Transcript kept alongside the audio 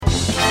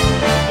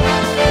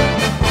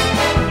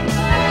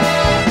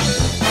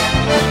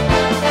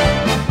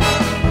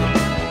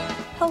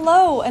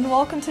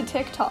welcome to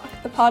Tik Tok,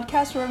 the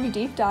podcast where we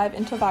deep dive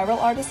into viral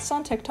artists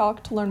on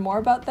TikTok to learn more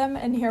about them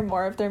and hear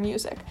more of their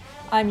music.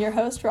 I'm your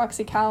host,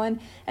 Roxy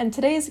Cowan, and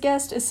today's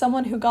guest is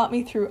someone who got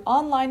me through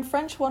online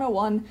French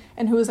 101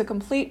 and who is a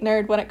complete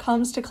nerd when it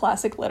comes to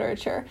classic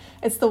literature.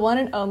 It's the one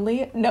and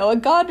only Noa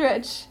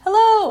Godrich.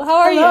 Hello, how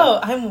are you? Hello,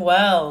 I'm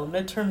well.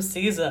 Midterm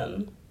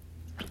season.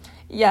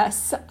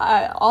 Yes,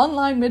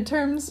 online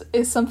midterms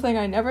is something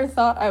I never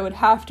thought I would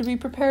have to be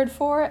prepared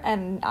for,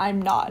 and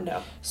I'm not.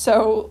 No.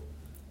 So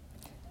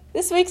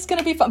this week's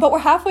gonna be fun, but we're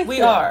halfway through.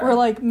 We are. We're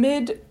like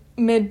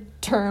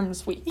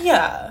midterms week.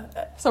 Yeah.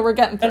 So we're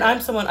getting through. And I'm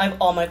someone, I have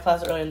all my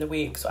classes early in the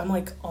week, so I'm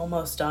like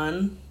almost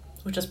done,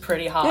 which is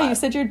pretty hot. Yeah, you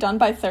said you're done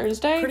by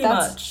Thursday? Pretty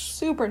That's much.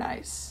 super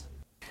nice.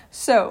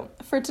 So,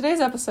 for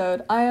today's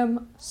episode, I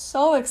am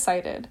so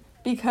excited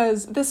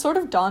because this sort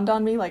of dawned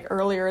on me like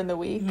earlier in the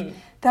week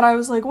that I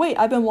was like, wait,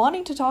 I've been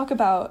wanting to talk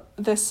about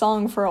this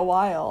song for a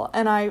while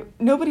and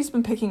nobody's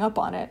been picking up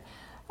on it.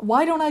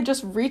 Why don't I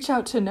just reach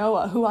out to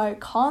Noa, who I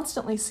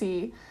constantly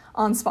see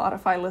on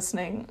Spotify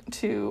listening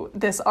to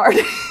this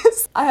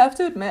artist? I have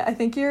to admit, I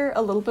think you're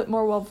a little bit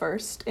more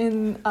well-versed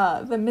in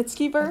the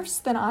Mitski verse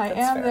than I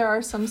am. Fair. There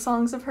are some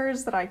songs of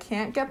hers that I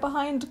can't get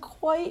behind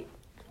quite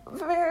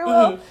very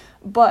well,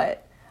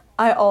 but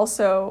I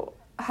also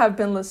have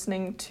been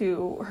listening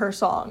to her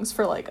songs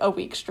for like a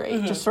week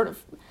straight, just sort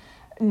of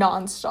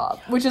nonstop,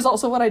 which is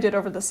also what I did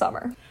over the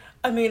summer.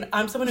 I mean,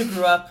 I'm someone who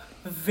grew up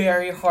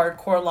very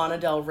hardcore Lana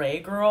Del Rey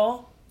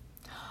girl.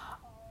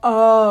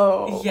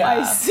 Oh, Yeah.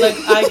 I see. Like,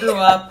 I grew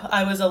up,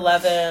 I was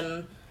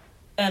 11,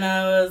 and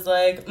I was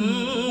like,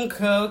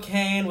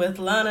 cocaine with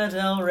Lana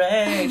Del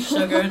Rey,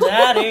 sugar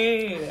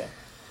daddy.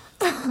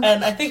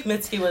 And I think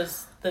Mitski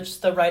was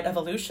just the right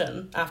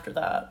evolution after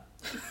that.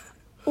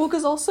 Well,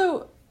 because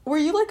also, were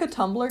you like a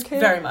Tumblr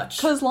kid? Very much.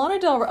 Because Lana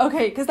Del Rey,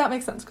 okay, because that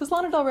makes sense. Because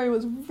Lana Del Rey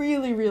was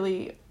really,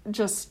 really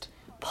just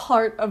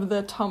part of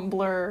the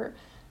Tumblr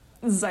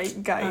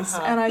zeitgeist.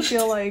 And I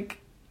feel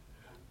like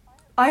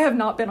I have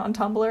not been on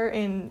Tumblr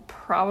in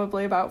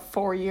probably about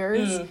 4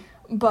 years,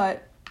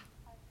 but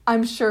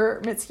I'm sure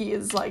Mitski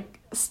is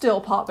like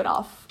still popping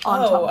off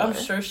on Tumblr. Oh, I'm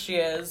sure she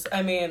is.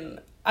 I mean,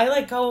 I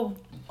like go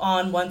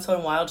on once in a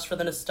while just for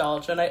the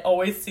nostalgia, and I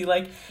always see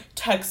like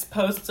text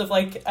posts of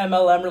like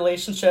MLM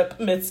relationship,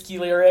 Mitski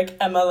lyric,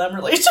 MLM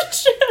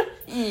relationship.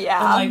 Yeah.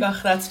 I'm like,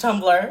 oh, that's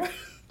Tumblr.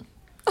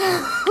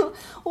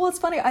 Well, it's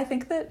funny. I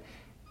think that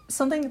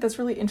something that's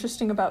really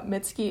interesting about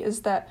Mitski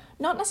is that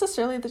not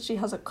necessarily that she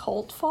has a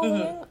cult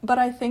following, but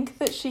I think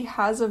that she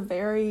has a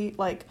very,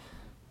 like,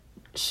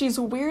 she's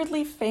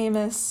weirdly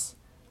famous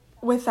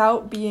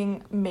without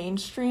being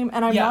mainstream.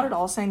 And I'm not at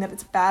all saying that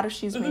it's bad if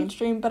she's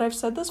mainstream, but I've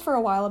said this for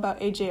a while about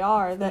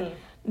AJR, that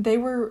they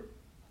were,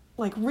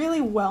 like,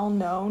 really well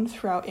known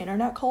throughout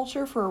internet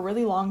culture for a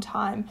really long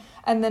time.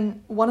 And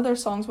then one of their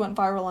songs went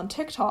viral on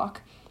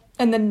TikTok,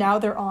 and then now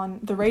they're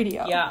on the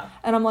radio. Yeah.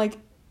 And I'm like,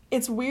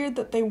 it's weird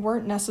that they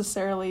weren't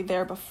necessarily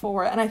there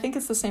before. And I think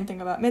it's the same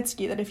thing about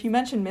Mitski, that if you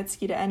mention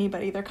Mitski to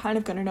anybody, they're kind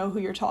of going to know who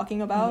you're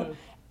talking about.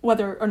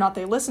 Whether or not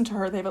they listen to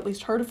her, they've at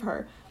least heard of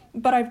her.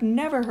 But I've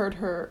never heard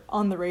her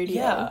on the radio.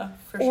 Yeah,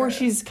 for or sure.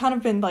 she's kind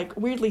of been, like,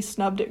 weirdly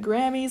snubbed at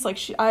Grammys. Like,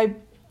 I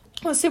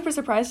was super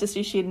surprised to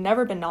see she had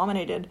never been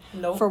nominated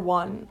for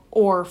one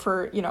or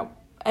for, you know,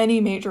 any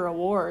major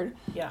award.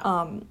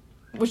 Yeah.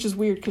 Which is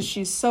weird because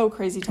she's so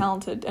crazy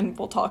talented, and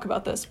we'll talk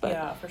about this. But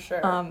yeah, for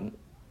sure.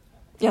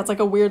 yeah, it's like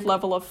a weird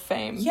level of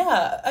fame.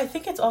 Yeah, I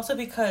think it's also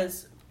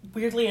because,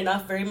 weirdly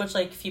enough, very much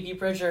like Phoebe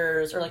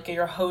Bridgers or like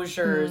your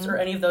Hosiers or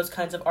any of those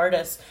kinds of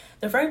artists,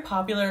 they're very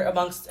popular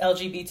amongst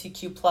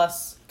LGBTQ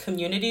plus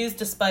communities,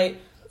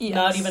 despite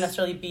not even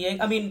necessarily being.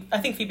 I mean, I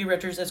think Phoebe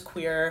Bridgers is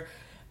queer.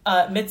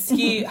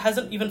 Mitski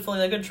hasn't even fully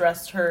like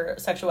addressed her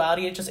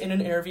sexuality. Just in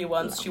an interview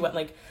once, she went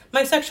like,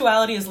 "My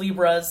sexuality is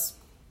Libras,"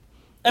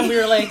 and we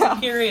were like,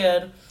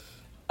 "Period."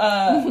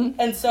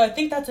 And so I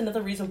think that's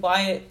another reason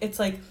why it's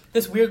like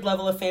this weird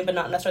level of fame, but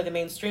not necessarily the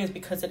mainstream, is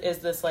because it is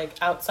this like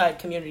outside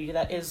community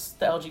that is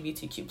the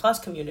LGBTQ plus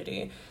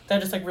community that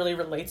just like really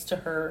relates to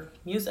her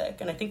music.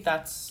 And I think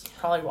that's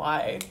probably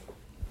why.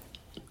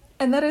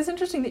 And that is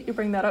interesting that you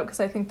bring that up,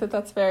 because I think that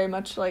that's very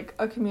much like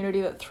a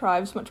community that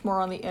thrives much more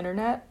on the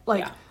internet.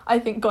 Like, I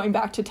think going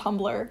back to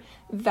Tumblr,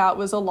 that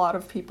was a lot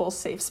of people's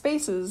safe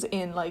spaces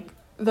in like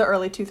the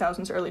early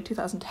 2000s, early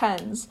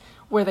 2010s,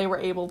 where they were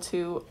able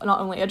to not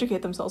only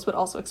educate themselves, but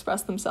also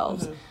express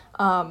themselves.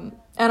 And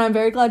I'm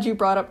very glad you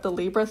brought up the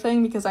Libra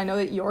thing, because I know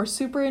that you're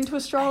super into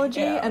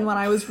astrology. And when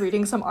I was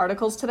reading some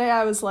articles today,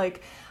 I was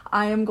like,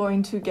 I am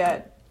going to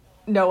get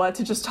Noa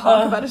to just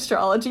talk about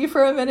astrology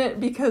for a minute,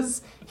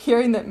 because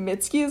hearing that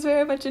Mitski is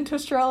very much into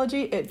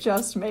astrology, it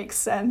just makes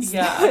sense.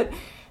 Yeah.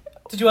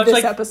 Did you watch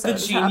like the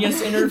Genius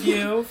happening.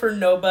 interview for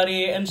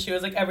Nobody? And she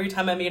was like, every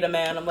time I meet a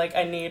man, I'm like,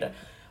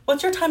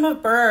 what's your time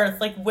of birth?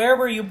 Like, where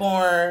were you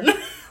born?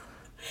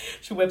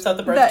 She whips out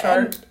the birth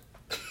chart.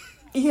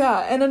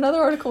 Yeah, and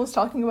another article was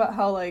talking about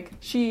how, like,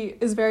 she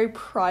is very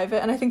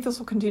private, and I think this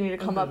will continue to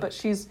come up, but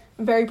she's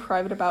very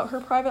private about her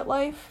private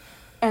life.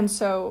 And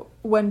so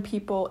when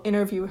people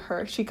interview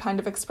her, she kind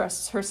of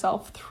expresses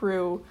herself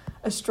through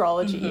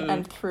astrology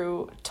and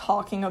through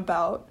talking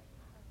about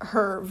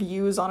her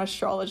views on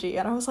astrology,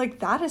 and I was like,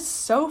 that is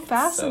so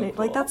fascinating. So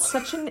cool. Like, that's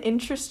such an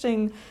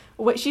interesting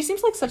way. She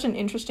seems like such an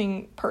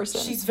interesting person.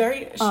 She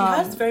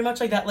has very much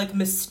like that like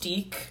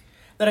mystique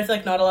that I feel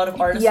like not a lot of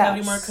artists have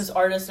anymore, because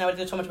artists nowadays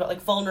do so much about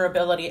like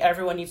vulnerability.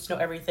 Everyone needs to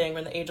know everything. We're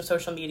in the age of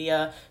social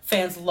media.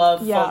 Fans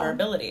love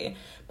vulnerability.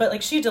 But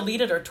like, she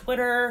deleted her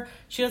Twitter.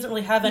 She doesn't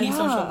really have any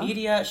social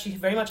media. She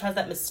very much has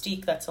that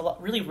mystique that's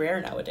really rare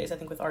nowadays, I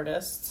think, with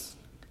artists.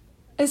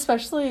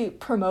 Especially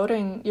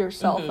promoting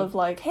yourself of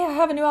like, hey, I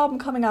have a new album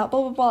coming out,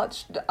 blah, blah, blah.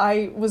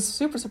 I was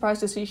super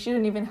surprised to see she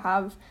didn't even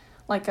have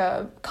like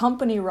a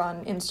company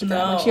run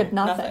Instagram. Like, she had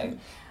nothing.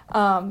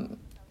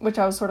 Which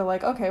I was sort of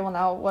like, okay, well,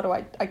 now what do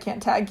I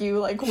can't tag you.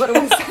 Like, what do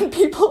I send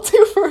people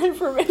to for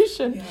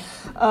information?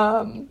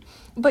 Yeah.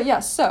 But yeah,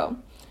 so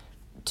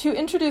to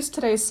introduce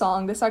today's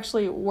song, this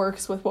actually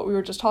works with what we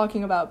were just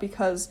talking about,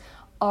 because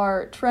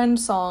our trend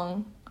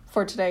song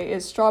for today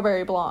is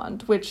Strawberry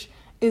Blonde, which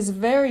is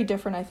very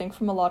different, I think,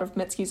 from a lot of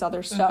Mitski's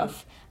other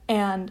stuff,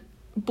 and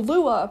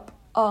blew up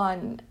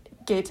on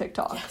gay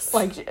TikTok. Yes.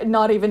 Like,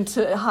 not even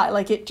to hide,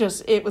 like,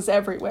 it was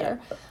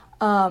everywhere.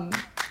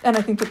 And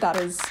I think that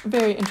is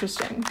very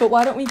interesting. But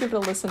why don't we give it a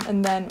listen,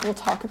 and then we'll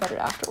talk about it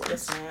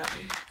afterwards.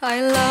 I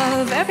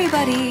love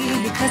everybody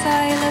because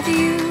I love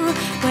you.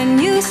 When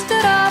you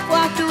stood up,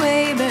 walked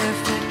away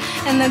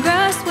barefoot, and the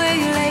grass where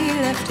you lay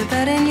left a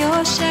bed in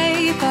your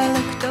shape. I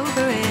looked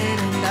over it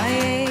and I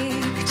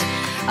ached.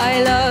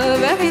 I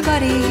love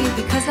everybody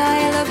because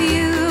I love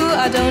you.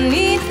 I don't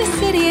need the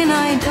city and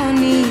I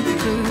don't need the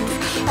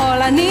proof.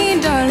 All I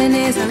need, darling,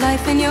 is a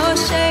life in your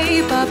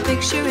shape. I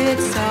picture it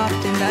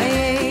soft and I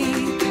ache.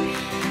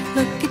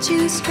 Look at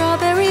you,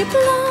 strawberry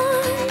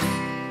blonde.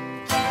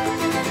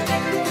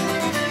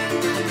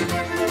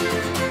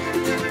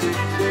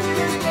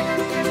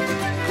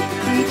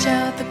 Reach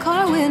out the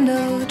car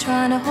window,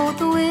 trying to hold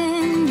the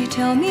wind. You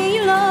tell me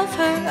you love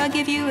her, I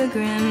give you a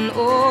grin.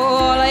 Oh,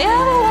 all I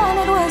ever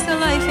wanted was a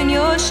life in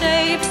your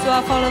shape. So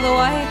I follow the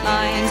white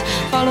lines,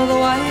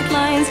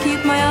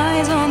 keep my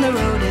eyes on the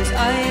road as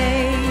I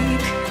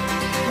ache.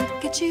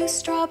 Look at you,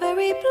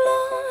 strawberry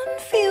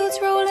blonde, fields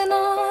rolling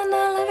on.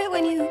 I love it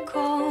when you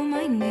call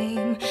my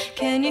name.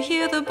 Can you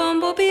hear the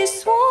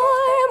bumblebees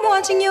swarm,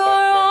 watching your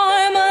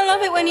arm? I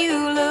love it when you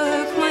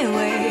look my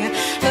way.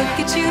 Look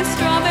at you,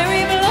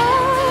 strawberry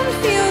blonde,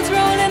 fields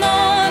rolling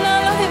on.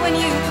 I love it when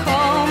you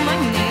call my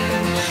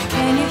name.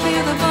 Can you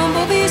hear the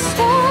bumblebees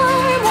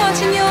swarm,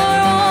 watching your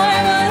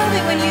arm? I love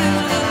it when you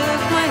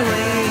look my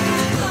way.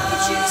 Look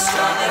at you,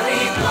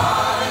 strawberry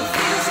blonde,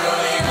 fields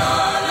rolling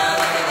on. I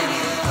love it when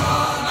you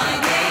call my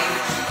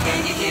name. Can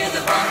you hear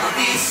the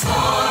bumblebees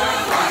swarm,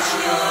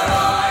 watching your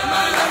arm?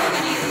 I love it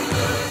when you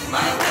look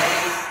my way.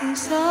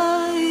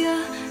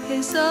 Isaiah,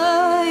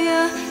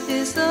 Isaiah,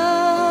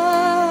 Isaiah.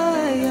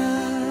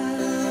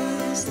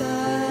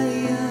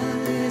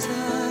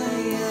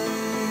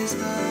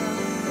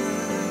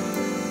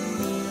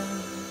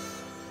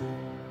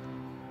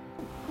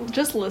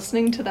 Just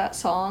listening to that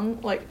song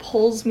like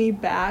pulls me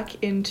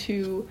back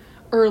into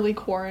early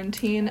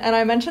quarantine, and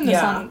I mentioned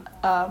this on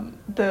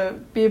the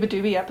Biba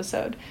Doobie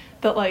episode,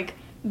 that like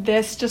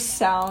this just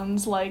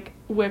sounds like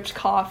whipped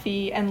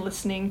coffee and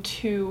listening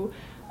to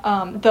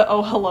the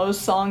Oh Hello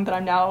song that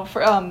I'm now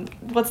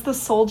what's the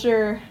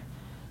Soldier?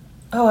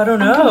 Oh, I don't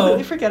know. I'm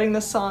completely forgetting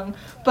this song,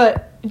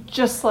 but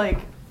just like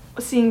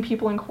seeing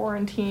people in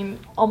quarantine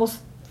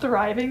almost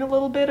thriving a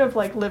little bit of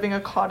like living a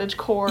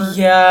cottagecore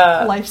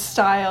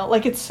lifestyle.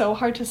 Like, it's so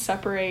hard to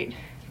separate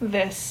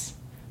this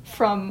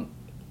from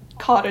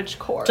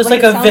cottagecore. Just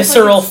like a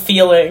visceral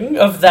feeling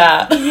of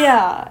that.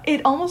 Yeah,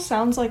 it almost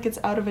sounds like it's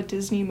out of a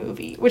Disney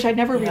movie, which I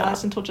never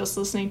realized until just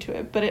listening to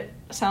it, but it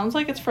sounds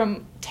like it's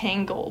from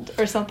Tangled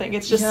or something.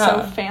 It's just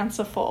so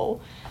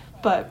fanciful,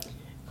 but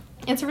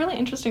it's a really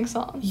interesting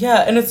song.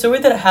 Yeah, and it's so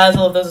weird that it has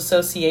all of those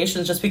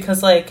associations, just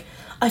because like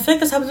I feel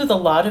like this happens with a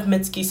lot of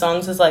Mitski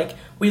songs, is like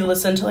we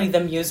listen to like the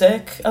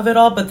music of it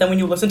all, but then when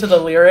you listen to the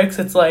lyrics,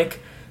 it's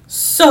like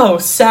so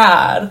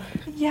sad.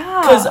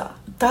 Yeah. Because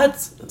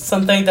that's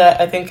something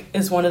that I think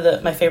is one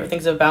of my favorite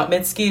things about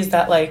Mitski, is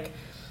that like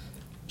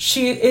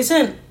she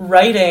isn't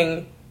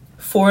writing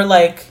for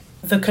like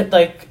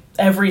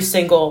every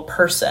single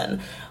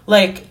person.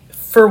 Like,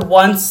 for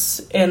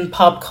once in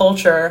pop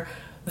culture,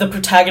 the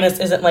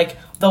protagonist isn't like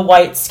the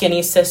white,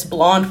 skinny, cis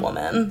blonde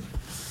woman.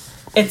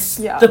 It's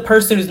the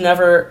person who's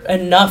never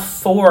enough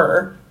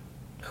for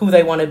who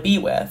they want to be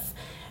with.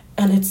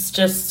 And it's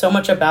just so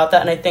much about that.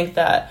 And I think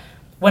that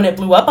when it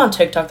blew up on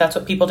TikTok, that's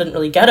what people didn't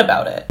really get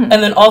about it. Mm-hmm.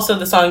 And then also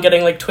the song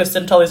getting like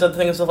twisted into all these other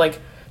things of like, do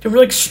you remember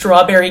like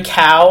Strawberry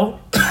Cow?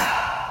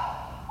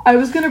 I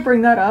was going to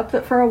bring that up,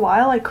 that for a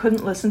while I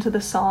couldn't listen to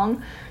the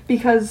song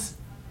because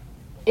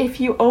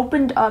if you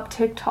opened up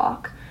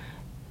TikTok,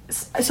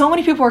 so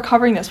many people are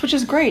covering this, which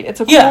is great. It's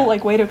a cool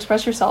like way to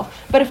express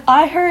yourself. But if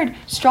I heard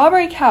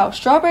strawberry cow,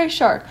 strawberry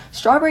shark,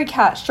 strawberry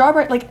cat,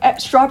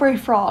 strawberry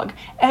frog,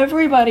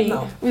 everybody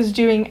was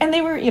doing, and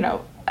they were,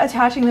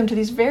 attaching them to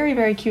these very,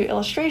 very cute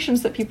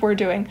illustrations that people were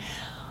doing.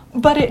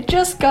 but it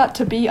just got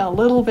to be a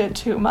little bit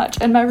too much.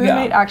 And my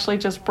roommate actually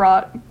just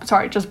bought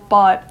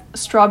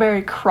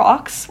strawberry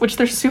Crocs, which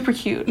they're super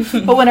cute.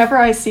 But whenever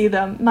I see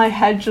them, my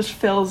head just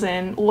fills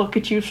in, look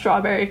at you,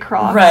 strawberry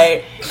Crocs.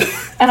 Right.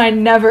 And I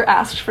never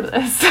asked for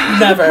this.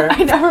 Never.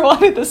 I never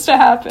wanted this to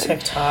happen.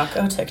 TikTok.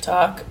 Oh,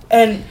 TikTok.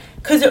 And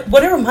because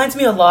what it reminds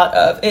me a lot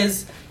of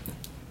is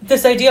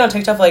this idea on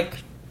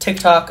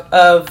TikTok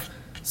of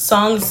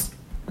songs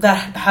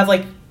that have,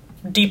 like,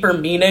 deeper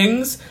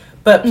meanings,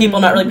 but people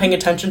not really paying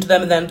attention to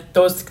them, and then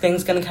those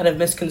things getting kind of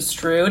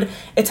misconstrued.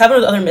 It's happened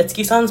with other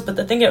Mitski songs, but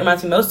the thing it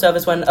reminds me most of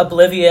is when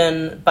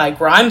Oblivion by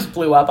Grimes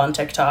blew up on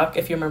TikTok,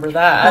 if you remember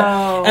that.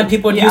 Oh, and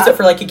people would use it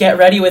for, like, get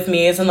ready with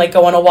me's and, like,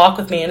 go on a walk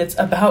with me, and it's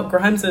about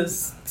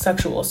Grimes's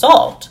sexual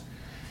assault.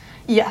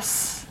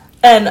 Yes.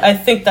 And I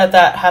think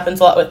that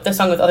happens a lot with this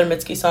song, with other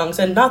Mitski songs,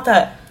 and not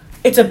that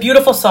it's a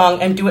beautiful song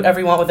and do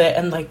whatever you want with it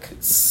and, like,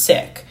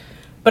 sick.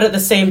 But at the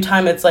same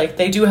time, it's like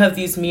they do have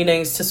these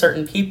meanings to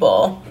certain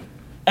people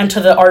and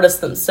to the artists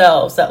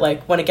themselves that,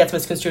 like, when it gets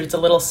misconstrued, it's a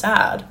little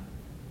sad.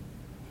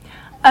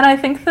 And I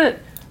think that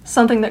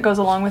something that goes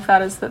along with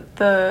that is that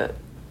the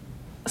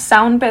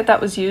sound bit that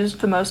was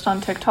used the most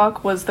on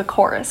TikTok was the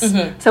chorus.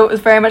 Mm-hmm. So it was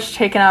very much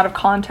taken out of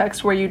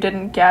context, where you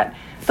didn't get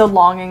the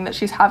longing that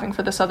she's having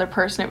for this other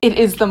person. It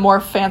is the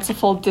more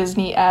fanciful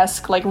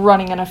Disney-esque, like,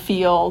 running in a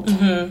field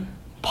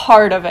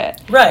part of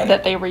it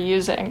that they were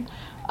using.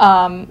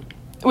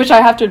 Which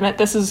I have to admit,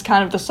 this is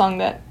kind of the song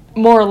that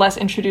more or less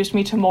introduced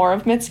me to more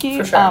of Mitski.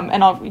 For sure.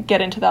 And I'll get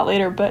into that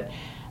later, but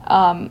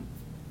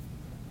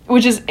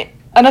which is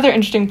another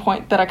interesting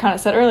point that I kind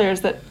of said earlier,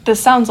 is that this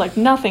sounds like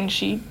nothing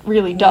she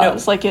really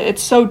does. No. Like,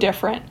 it's so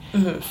different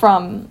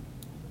from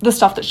the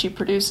stuff that she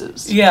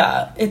produces.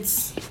 Yeah,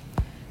 it's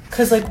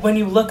because, like, when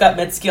you look up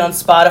Mitski on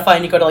Spotify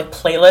and you go to, like,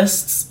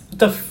 playlists,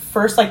 the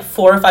first, like,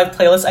 4 or 5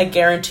 playlists, I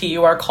guarantee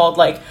you, are called,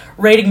 like,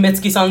 rating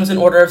Mitski songs in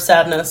order of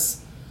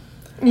sadness.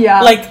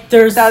 Yeah. Like,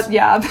 there's... That,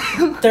 yeah.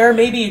 There are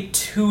maybe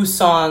 2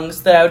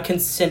 songs that I would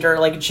consider,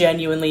 like,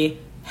 genuinely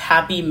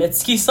happy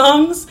Mitski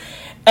songs.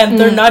 And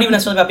they're not even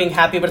necessarily about being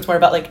happy, but it's more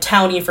about, like,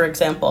 Townie, for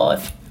example.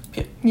 If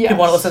people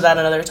want to listen to that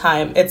another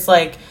time. It's,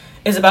 like,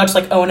 is about just,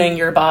 like, owning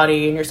your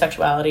body and your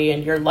sexuality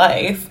and your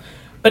life.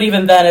 But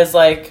even then is,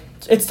 like,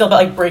 it's still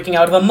about, like, breaking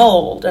out of a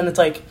mold. And it's,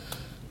 like,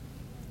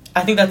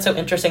 I think that's so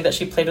interesting that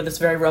she played with this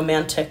very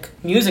romantic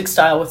music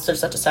style with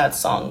such a sad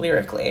song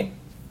lyrically.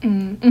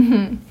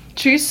 Mm-hmm.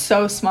 She's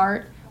so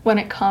smart when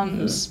it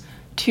comes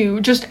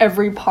to just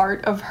every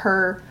part of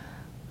her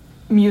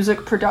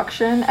music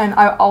production. And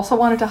I also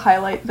wanted to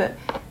highlight that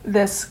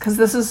because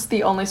this is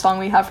the only song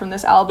we have from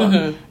this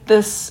album.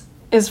 This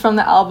is from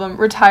the album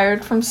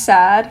Retired from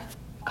Sad,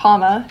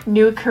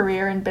 New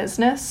Career in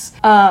Business.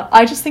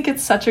 I just think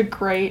it's such a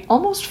great,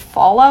 almost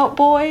Fall Out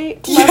Boy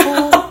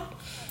level.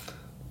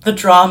 The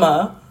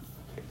drama.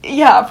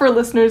 Yeah, for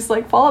listeners,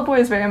 like, Fall Out Boy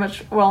is very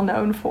much well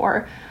known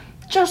for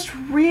just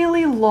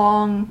really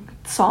long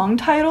song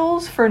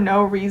titles for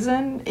no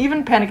reason.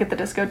 Even Panic at the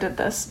Disco did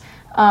this.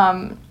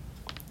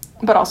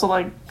 But also,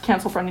 like,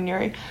 Cancel Brendan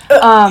Urie.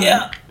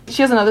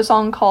 She has another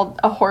song called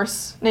A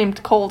Horse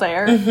Named Cold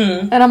Air.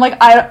 And I'm like,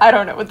 I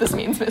don't know what this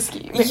means,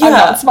 Mitski. I'm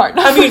not smart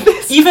enough. I mean,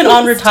 even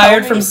on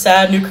Retired from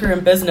Sad, New Career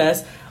in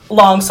Business,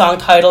 long song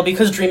title,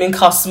 Because Dreaming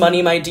Costs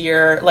Money, My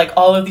Dear, like,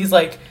 all of these,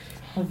 like,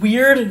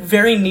 weird,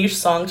 very niche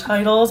song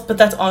titles, but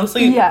that's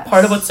honestly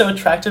part of what's so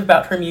attractive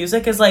about her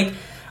music is, like,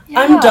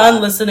 I'm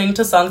done listening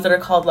to songs that are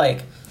called,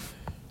 like,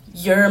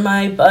 You're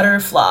My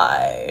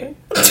Butterfly.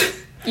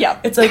 Yeah.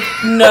 It's like,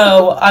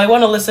 no, I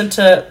want to listen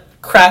to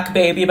Crack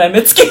Baby by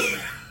Mitski.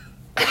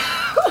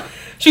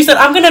 She said,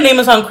 I'm going to name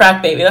a song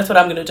Crack Baby. That's what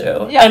I'm going to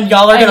do. Yeah. And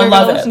y'all are going to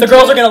love it. The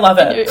girls are going to love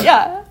it.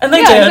 Yeah. And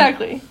they did.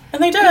 Exactly.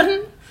 And they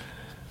did.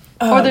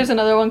 Or there's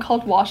another one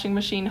called Washing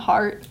Machine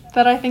Heart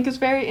that I think is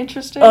very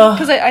interesting.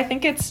 Because I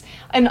think it's...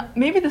 And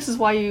maybe this is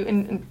why you...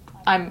 And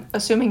I'm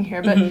assuming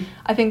here, but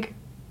I think...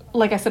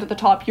 Like I said at the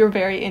top, you're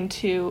very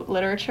into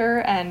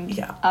literature and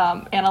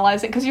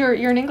analyzing, because you're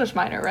an English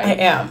minor, right?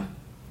 I am.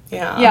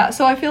 Yeah. Yeah,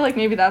 so I feel like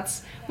maybe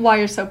that's why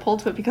you're so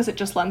pulled to it, because it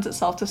just lends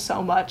itself to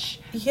so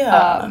much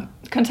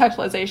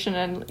contextualization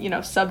and, you know,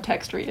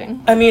 subtext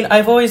reading. I mean,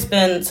 I've always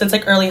been, since,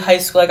 like, early high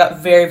school, I got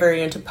very,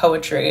 very into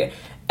poetry.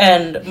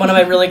 And one of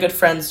my really good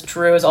friends,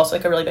 Drew, is also,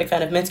 like, a really big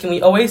fan of Mitski. And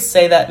we always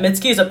say that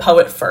Mitski is a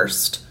poet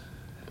first.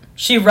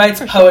 She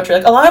writes poetry.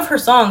 Like, a lot of her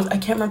songs, I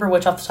can't remember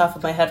which off the top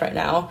of my head right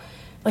now,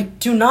 like,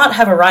 do not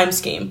have a rhyme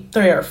scheme.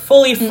 They are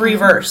fully free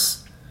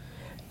verse.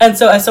 And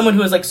so as someone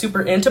who is, like,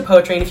 super into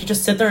poetry, and if you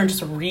just sit there and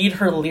just read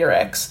her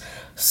lyrics,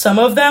 some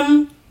of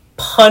them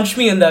punch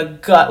me in the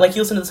gut. Like,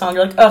 you listen to the song,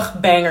 you're like,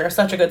 ugh, banger,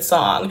 such a good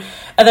song.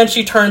 And then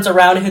she turns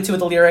around and hits you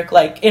with a lyric,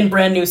 like, in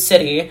Brand New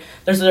City,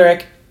 there's a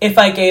lyric, if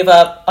I gave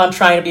up on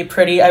trying to be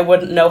pretty, I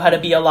wouldn't know how to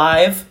be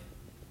alive.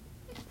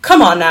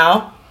 Come on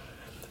now.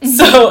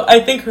 So I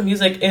think her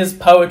music is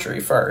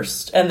poetry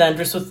first, and then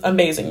just with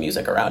amazing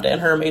music around it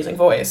and her amazing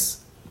voice.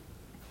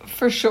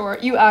 For sure.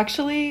 You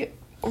actually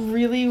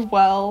really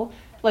well,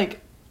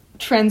 like,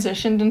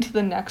 transitioned into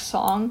the next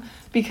song,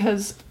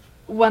 because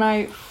when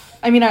I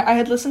I mean, I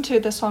had listened to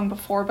this song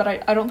before, but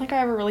I don't think I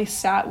ever really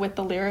sat with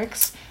the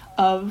lyrics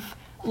of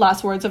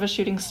Last Words of a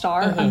Shooting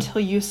Star until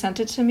you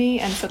sent it to me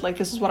and said, like,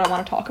 this is what I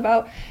want to talk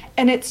about.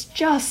 And it's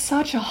just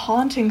such a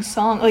haunting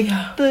song. Like,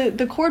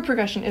 the chord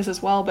progression is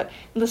as well, but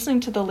listening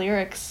to the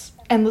lyrics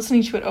and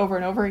listening to it over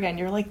and over again,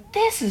 you're like,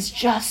 this is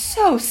just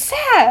so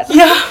sad.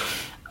 Yeah.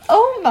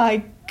 Oh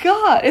my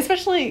God.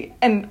 Especially,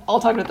 and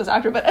I'll talk about this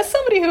after, but as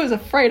somebody who is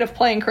afraid of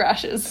plane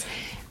crashes.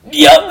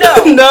 Yep.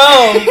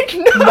 No.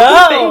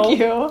 Thank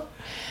you.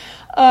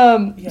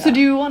 So do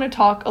you want to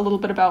talk a little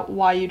bit about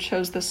why you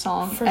chose this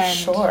song? For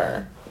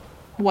sure.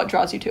 What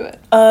draws you to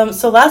it?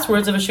 So Last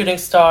Words of a Shooting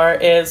Star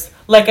is,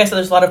 like I said,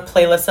 there's a lot of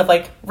playlists of,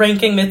 like,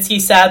 ranking Mitski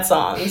sad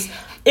songs.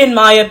 In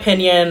my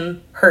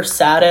opinion, her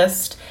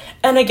saddest.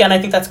 And again, I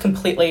think that's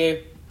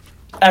completely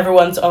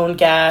everyone's own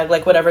gag,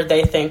 like, whatever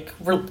they think,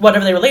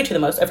 whatever they relate to the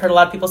most. I've heard a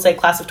lot of people say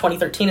Class of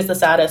 2013 is the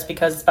saddest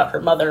because it's about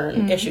her mother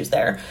and issues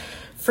there.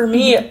 For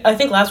me, I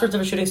think Last Words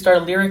of a Shooting Star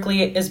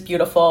lyrically is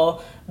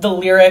beautiful. The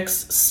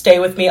lyrics stay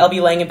with me. I'll be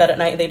laying in bed at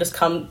night and they just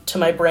come to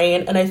my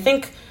brain. And I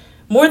think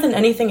more than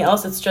anything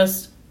else, it's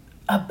just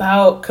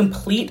about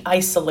complete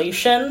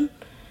isolation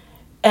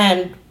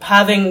and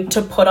having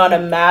to put on a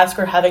mask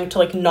or having to,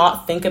 like,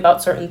 not think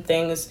about certain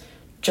things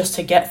just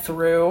to get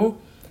through.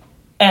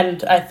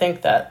 And I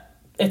think that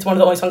it's one of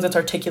the only songs that's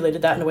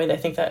articulated that in a way that I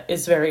think that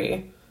is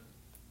very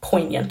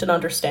poignant and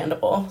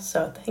understandable.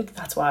 So I think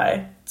that's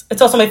why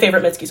it's also my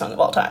favorite Mitski song of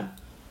all time.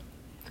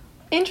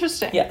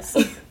 Interesting. Yes.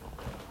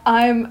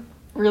 I'm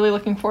really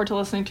looking forward to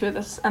listening to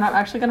this, and I'm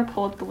actually going to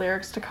pull up the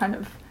lyrics to kind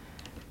of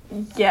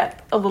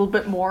get a little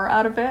bit more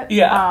out of it.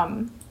 Yeah.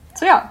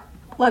 So yeah,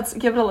 let's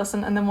give it a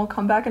listen, and then we'll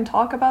come back and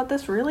talk about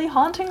this really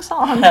haunting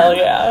song. Hell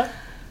yeah.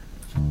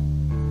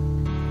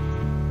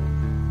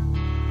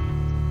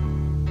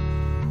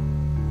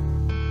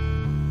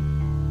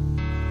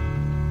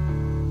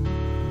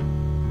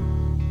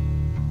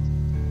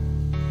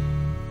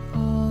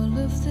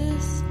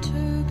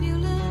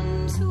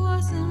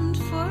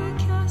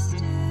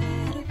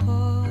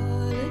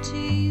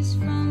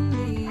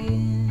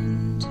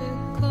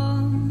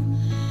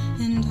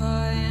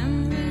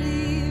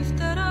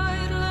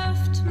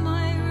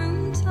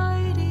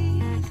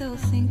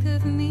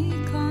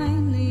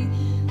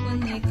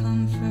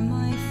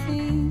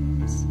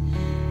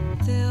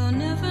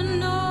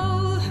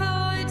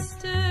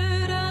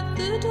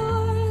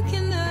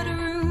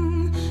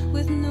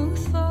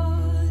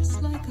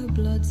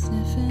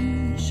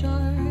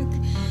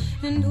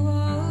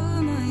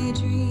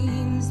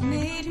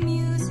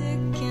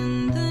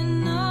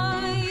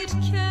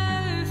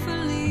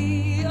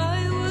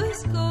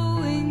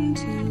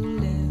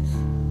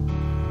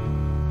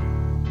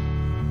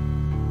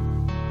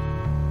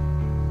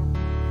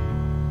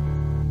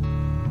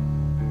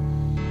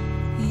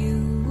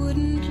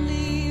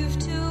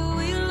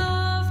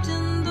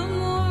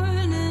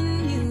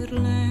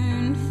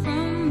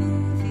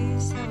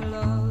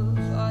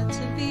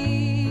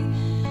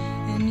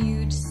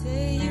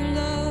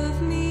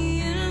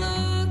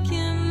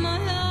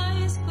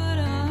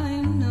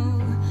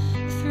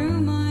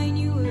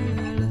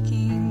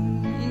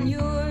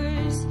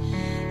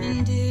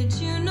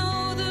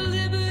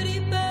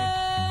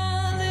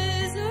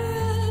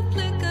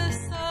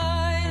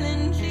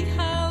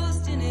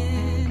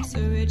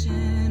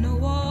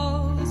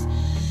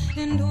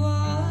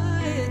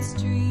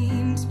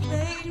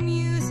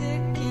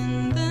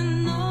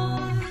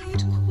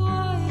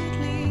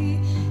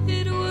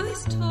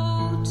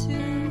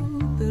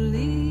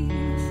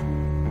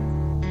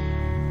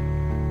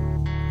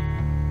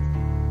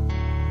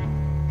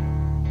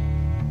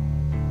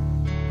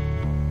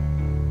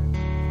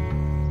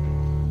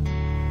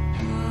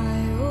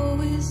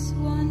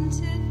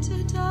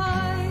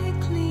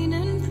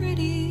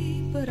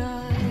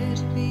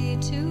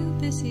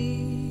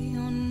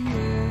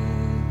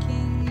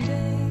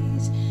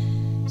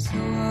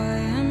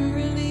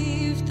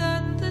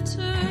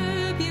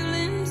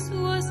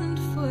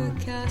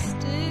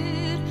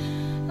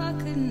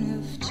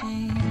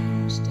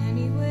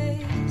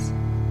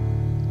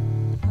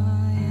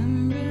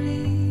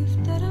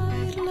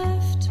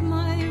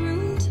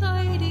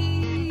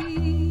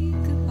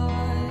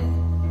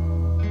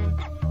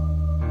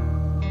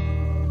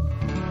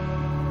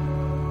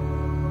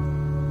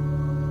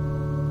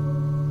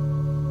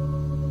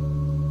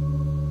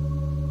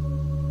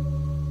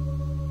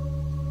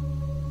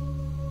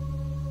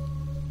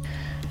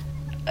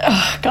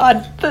 Oh,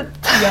 God.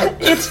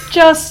 It's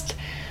just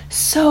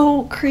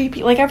so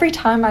creepy. Like, every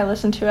time I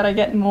listen to it, I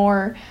get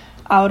more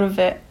out of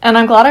it. And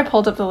I'm glad I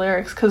pulled up the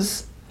lyrics,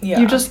 because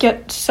you just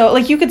get so...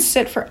 Like, you could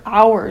sit for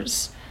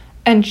hours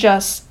and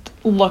just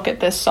look at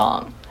this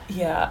song.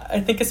 Yeah, I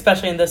think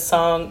especially in this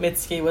song,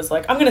 Mitski was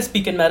like, I'm going to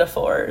speak in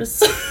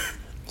metaphors.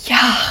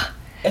 Yeah.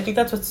 I think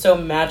that's what's so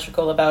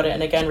magical about it.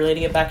 And again,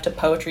 relating it back to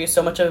poetry,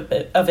 so much of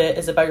it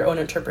is about your own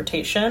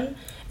interpretation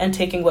and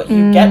taking what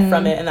you get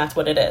from it, and that's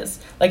what it is.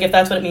 Like, if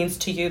that's what it means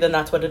to you, then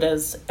that's what it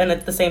is. And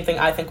it's the same thing,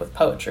 I think, with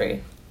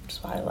poetry, which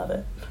is why I love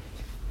it.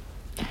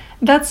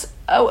 That's,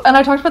 and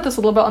I talked about this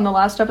a little bit on the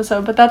last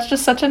episode, but that's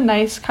just such a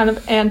nice kind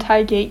of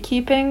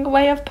anti-gatekeeping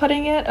way of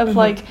putting it, of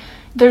like,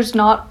 there's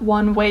not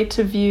one way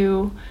to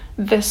view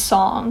this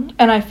song,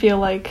 and I feel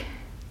like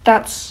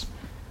that's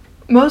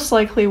most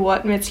likely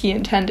what Mitski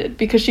intended,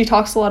 because she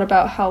talks a lot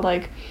about how,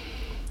 like,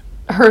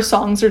 her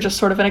songs are just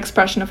sort of an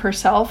expression of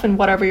herself, and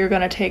whatever you're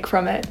going to take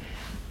from it,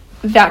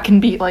 that can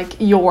be, like,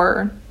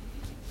 your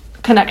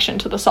connection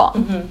to the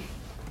song.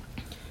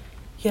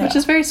 Yeah. Which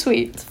is very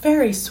sweet. It's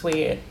very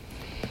sweet.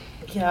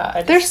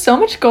 Yeah. There's so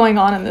much going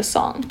on in this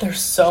song. There's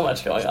so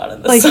much going on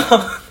in this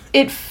song.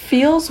 It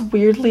feels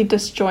weirdly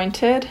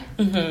disjointed.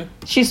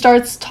 She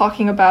starts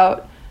talking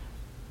about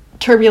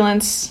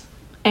turbulence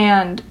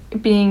and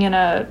being in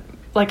a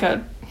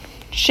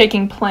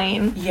shaking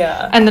plane.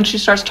 Yeah. And then she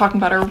starts talking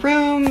about her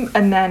room,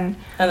 and then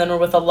we're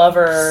with a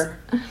lover.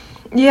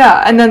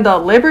 Yeah, and then the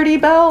Liberty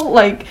Bell,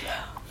 like,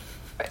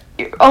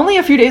 only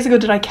a few days ago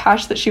did I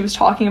catch that she was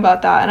talking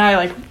about that, and I,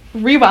 like,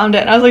 rewound it,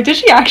 and I was like, did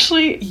she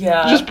actually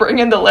just bring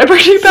in the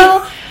Liberty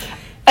Bell?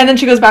 And then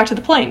she goes back to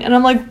the plane, and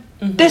I'm like,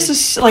 this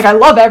is, like, I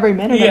love every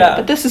minute of it,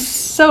 but this is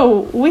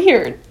so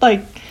weird.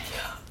 Like,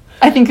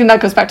 I think that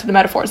goes back to the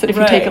metaphors, that if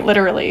you take it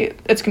literally,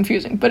 it's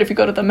confusing, but if you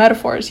go to the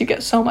metaphors, you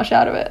get so much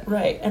out of it.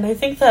 Right, and I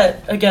think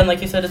that, again,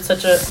 like you said, it's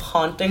such a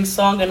haunting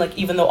song, and, like,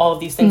 even though all of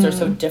these things are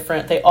so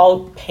different, they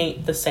all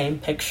paint the same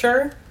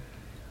picture,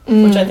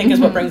 which I think is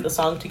what brings the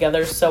song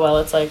together so well.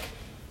 It's, like,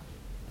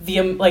 the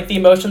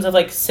emotions of,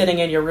 like, sitting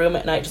in your room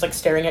at night, just, like,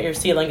 staring at your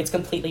ceiling, it's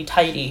completely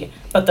tidy,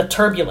 but the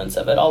turbulence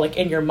of it all, like,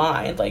 in your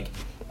mind, like,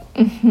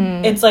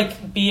 it's,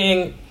 like,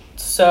 being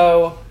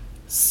so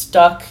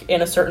stuck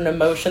in a certain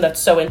emotion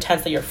that's so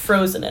intense that you're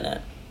frozen in it.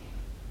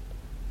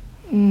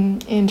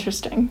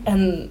 Interesting.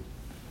 And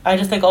I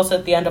just think also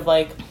at the end of,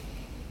 like,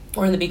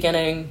 or in the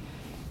beginning,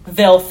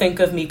 they'll think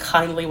of me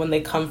kindly when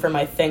they come for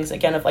my things,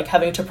 again, of, like,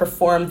 having to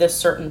perform this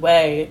certain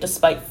way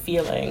despite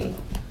feeling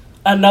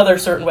another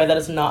certain way that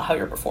is not how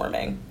you're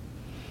performing.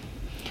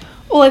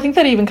 Well, I think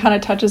that even kind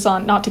of touches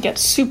on, not to get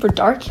super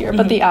dark here,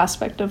 but the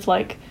aspect of,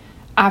 like,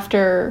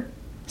 after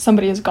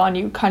somebody is gone,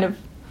 you kind of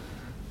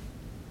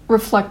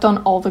reflect on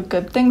all the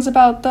good things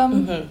about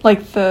them.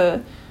 Like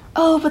but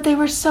they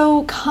were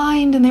so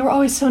kind and they were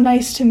always so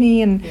nice to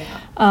me, and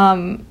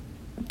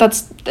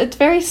it's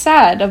very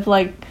sad of,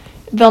 like,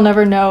 they'll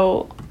never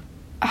know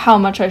how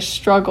much I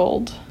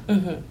struggled,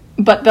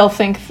 but they'll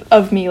think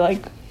of me,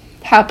 like,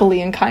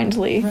 happily and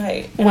kindly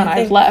when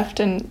I've left,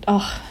 and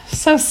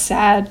so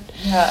sad.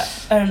 Yeah.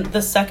 And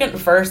the second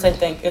verse, I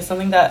think, is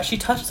something that she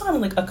touches on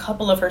in, like, a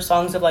couple of her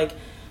songs, of, like,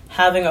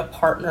 having a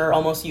partner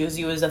almost use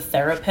you as a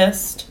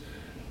therapist.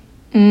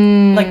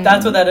 Like,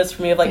 that's what that is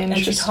for me. Of, like, and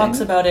she talks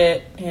about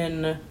it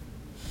in,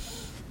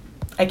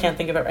 I can't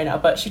think of it right now,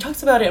 but she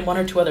talks about it in one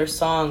or two other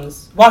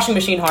songs. Washing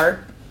Machine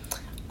Heart.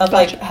 Of,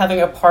 like,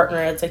 having a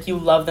partner, it's like you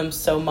love them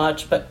so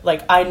much, but,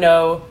 like, I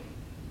know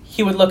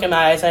he would look in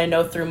my eyes, and I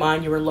know through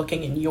mine you were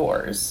looking in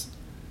yours.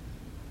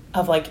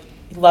 Of, like,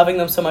 loving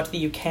them so much that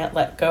you can't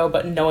let go,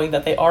 but knowing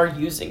that they are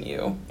using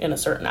you in a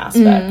certain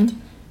aspect.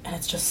 And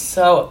it's just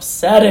so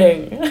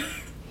upsetting.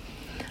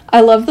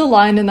 I love the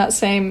line in that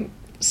same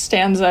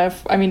stanza.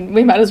 I mean,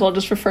 we might as well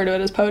just refer to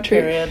it as poetry.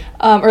 Period.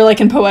 Or,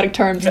 like, in poetic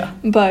terms. Yeah.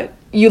 But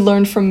you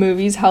learn from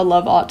movies how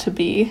love ought to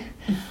be.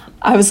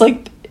 I was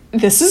like,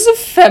 this is a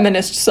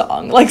feminist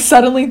song. Like,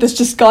 suddenly this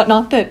just got,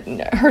 not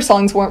that her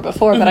songs weren't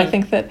before, but I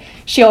think that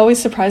she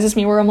always surprises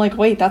me where I'm like,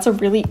 wait, that's a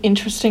really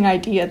interesting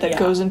idea that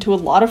goes into a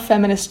lot of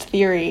feminist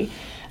theory.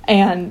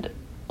 And,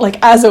 like,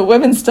 as a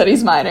women's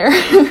studies minor,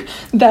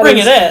 that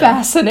is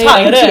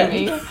fascinating to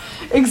me.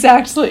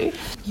 Exactly.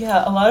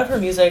 Yeah, a lot of her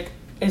music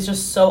is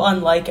just so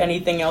unlike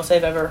anything else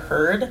I've ever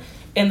heard,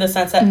 in the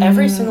sense that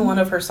every single one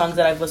of her songs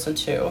that I've listened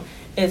to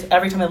is,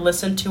 every time I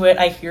listen to it,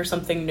 I hear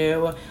something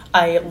new,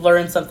 I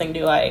learn something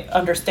new, I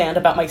understand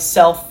about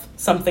myself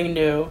something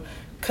new.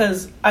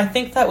 Because I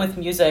think that with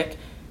music,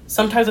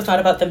 sometimes it's not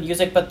about the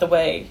music, but the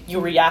way you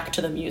react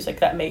to the music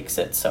that makes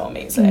it so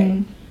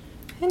amazing.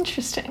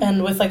 Interesting.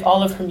 And with, like,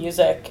 all of her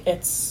music,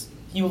 it's,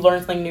 you learn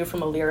something new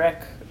from a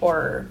lyric,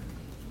 or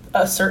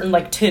a certain,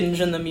 like,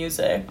 tinge in the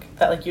music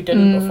that, like, you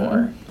didn't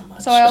before.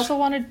 So I also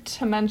wanted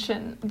to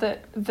mention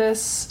that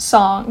this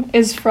song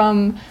is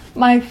from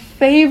my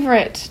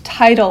favorite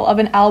title of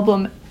an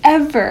album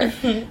ever,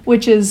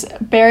 which is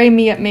Bury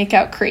Me at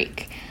Makeout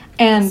Creek.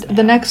 And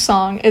the next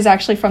song is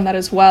actually from that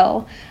as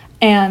well.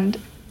 And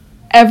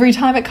every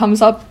time it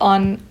comes up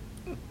on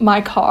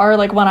my car,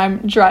 like, when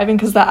I'm driving,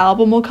 because the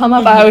album will come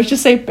up, I always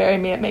just say Bury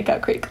Me at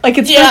Makeout Creek. Like,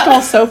 it's just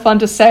all so fun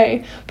to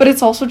say, but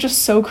it's also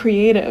just so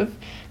creative.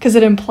 Because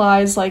it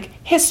implies, like,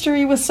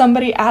 history with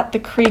somebody at the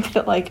creek,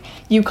 that, like,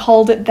 you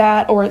called it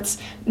that, or it's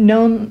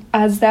known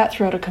as that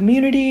throughout a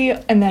community,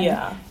 and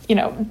then, you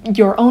know,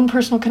 your own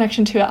personal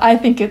connection to it. I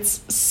think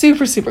it's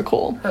super, super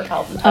cool. Her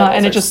album titles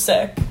and are it just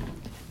sick.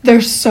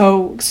 They're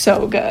so,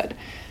 so good.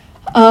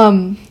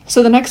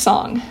 So the next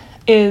song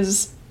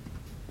is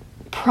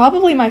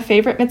probably my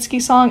favorite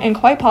Mitski song, and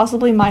quite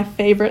possibly my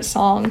favorite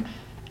song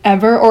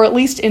ever, or at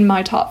least in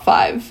my top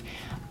 5.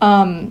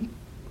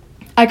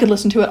 I could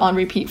listen to it on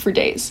repeat for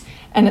days.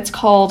 And it's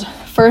called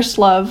First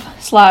Love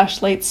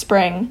 / Late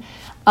Spring.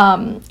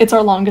 It's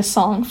our longest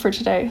song for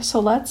today, so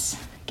let's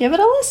give it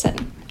a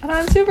listen. And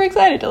I'm super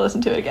excited to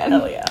listen to it again.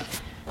 Hell yeah.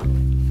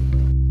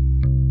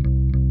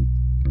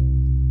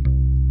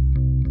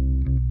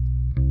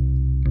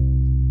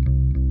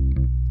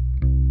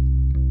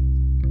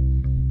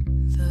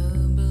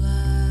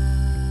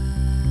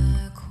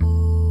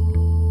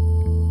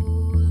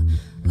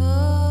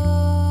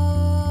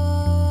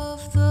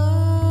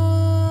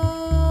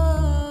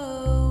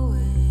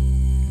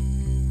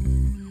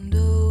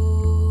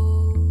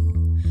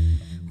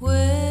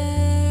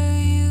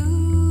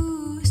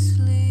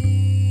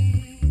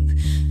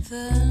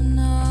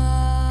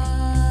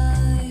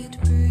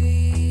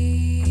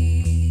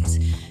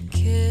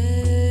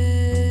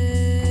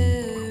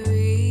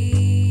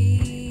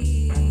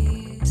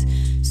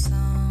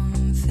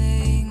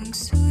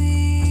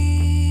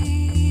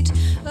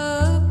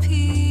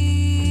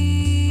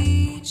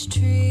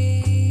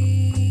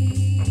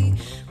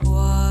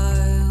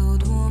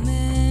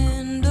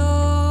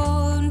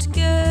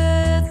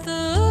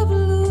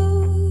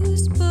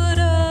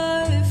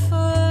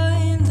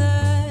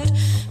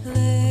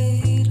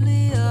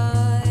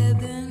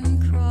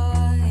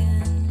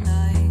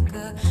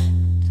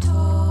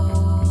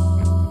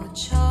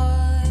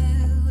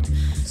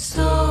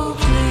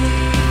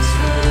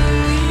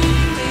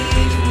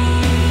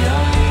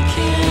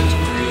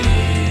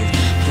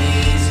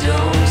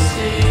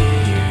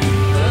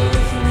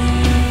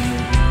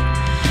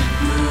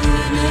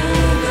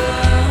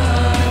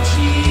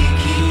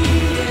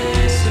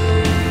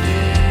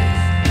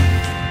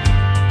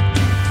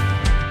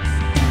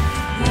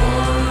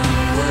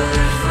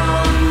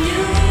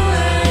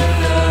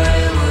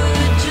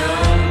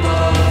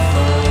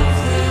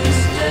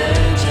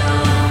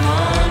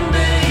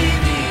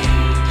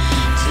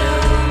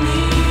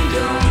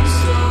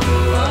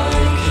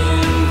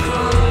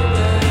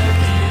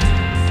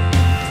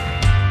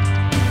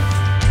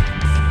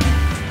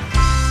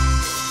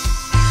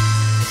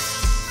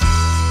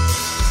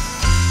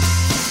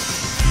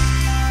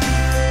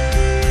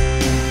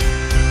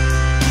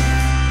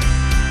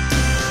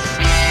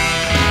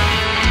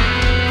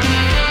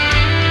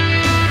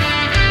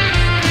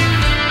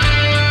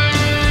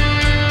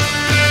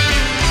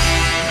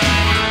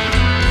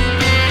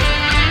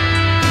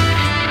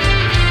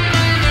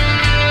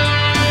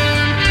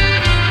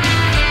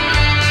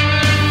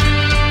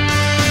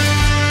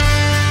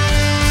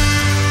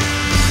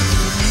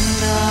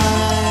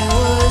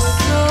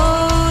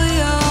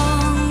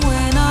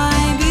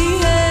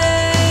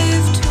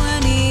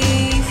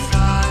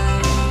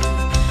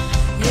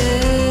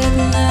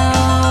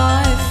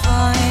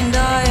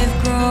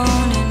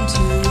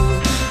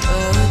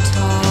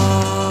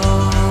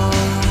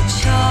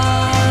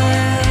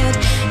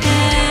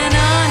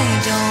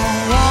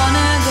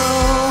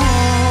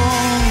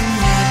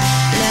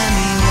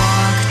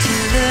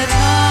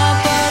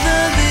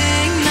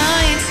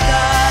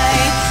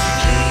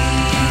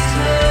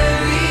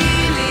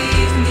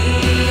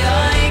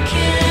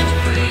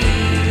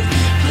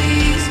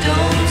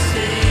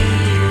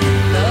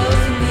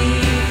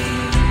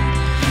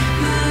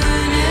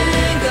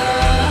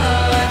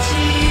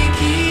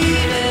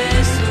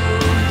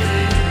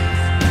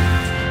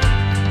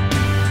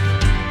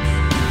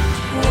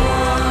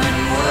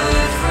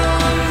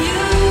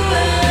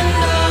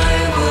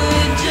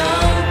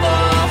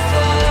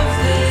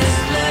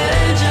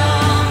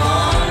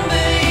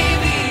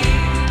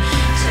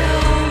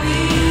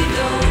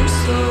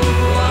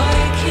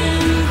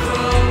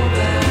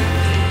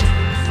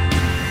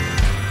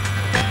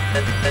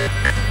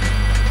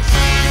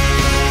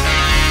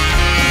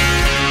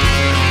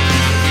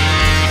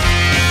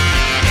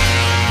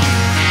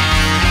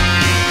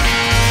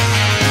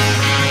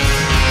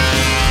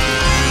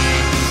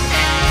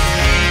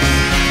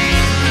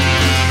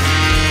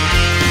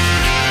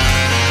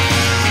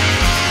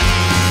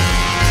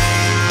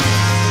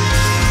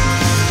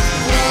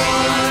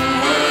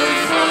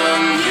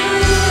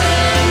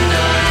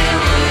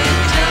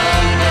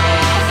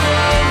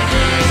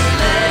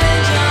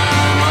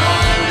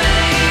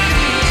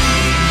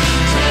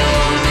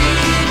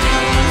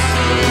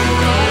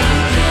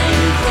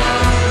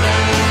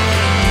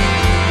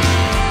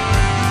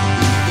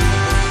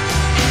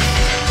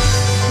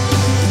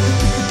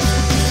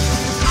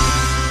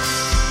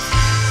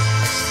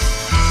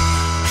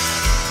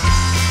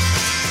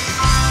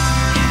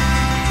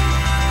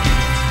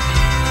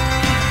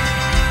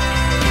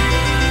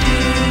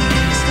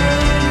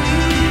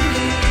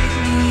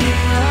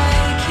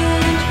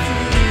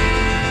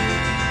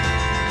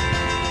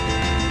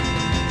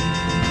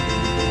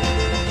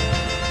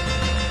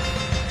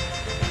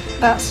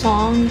 That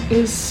song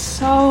is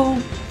so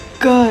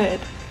good.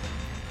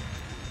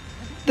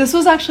 This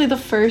was actually the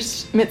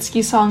first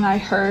Mitski song I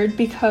heard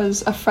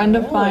because a friend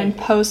of mine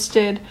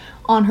posted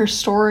on her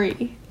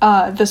story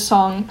this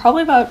song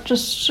probably about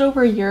just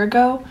over a year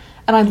ago,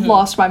 and I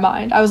lost my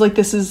mind. I was like,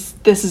 this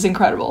is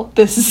incredible.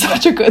 This is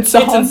such a good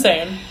song. It's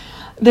insane.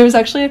 There was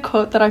actually a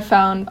quote that I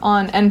found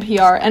on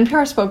NPR.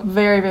 NPR spoke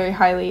very, very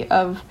highly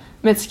of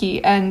Mitski,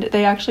 and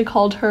they actually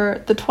called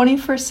her the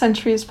 21st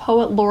century's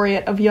poet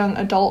laureate of young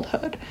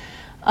adulthood.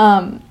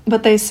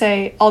 But they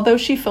say, although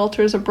she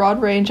filters a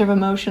broad range of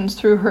emotions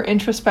through her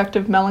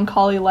introspective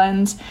melancholy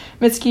lens,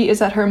 Mitski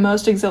is at her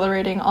most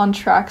exhilarating on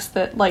tracks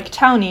that, like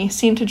Townie,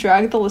 seem to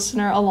drag the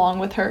listener along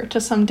with her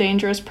to some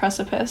dangerous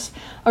precipice,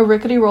 a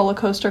rickety roller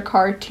coaster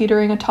car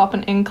teetering atop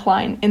an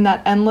incline in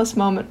that endless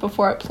moment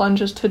before it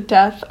plunges to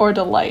death or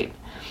delight.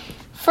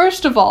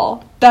 First of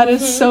all, that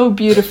is so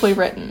beautifully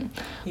written.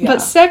 Yeah.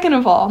 But second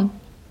of all,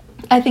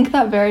 I think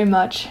that very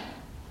much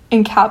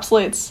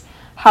encapsulates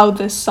how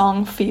this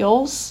song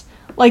feels.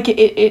 Like,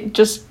 it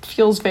just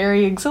feels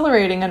very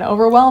exhilarating and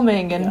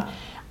overwhelming, and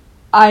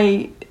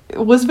I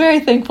was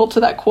very thankful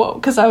to that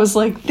quote, because I was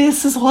like,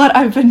 this is what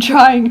I've been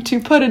trying to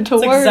put into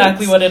words.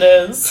 Exactly what it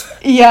is.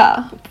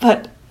 Yeah,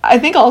 but I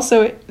think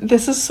also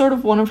this is sort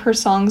of one of her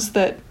songs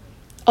that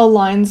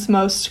aligns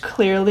most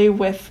clearly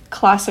with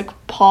classic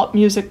pop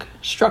music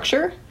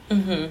structure.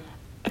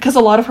 Because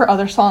a lot of her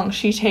other songs,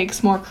 she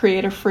takes more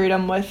creative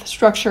freedom with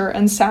structure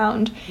and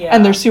sound,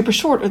 and they're super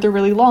short or they're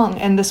really long,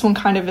 and this one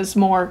kind of is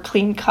more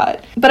clean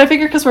cut. But I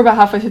figured because we're about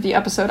halfway through the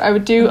episode, I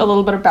would do a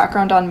little bit of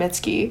background on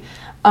Mitski.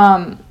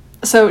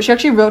 So she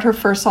actually wrote her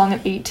first song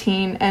at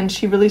 18, and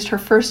she released her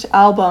first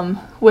album,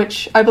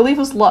 which I believe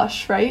was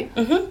Lush, right?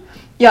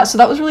 Yeah, so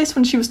that was released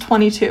when she was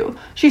 22.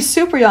 She's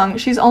super young.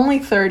 She's only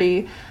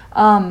 30,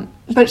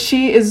 but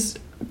she is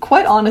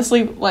quite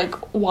honestly,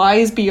 like,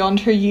 wise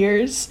beyond her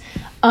years.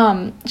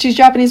 She's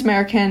Japanese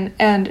American,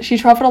 and she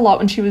traveled a lot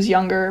when she was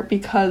younger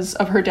because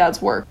of her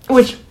dad's work,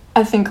 which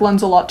I think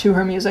lends a lot to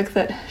her music,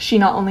 that she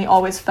not only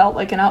always felt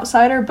like an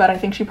outsider, but I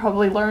think she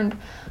probably learned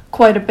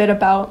quite a bit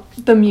about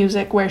the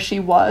music where she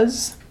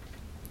was,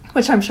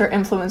 which I'm sure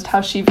influenced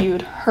how she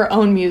viewed her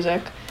own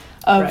music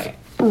of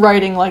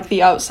writing like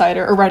the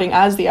outsider, or writing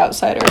as the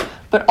outsider,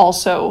 but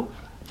also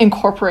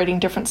incorporating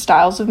different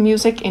styles of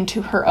music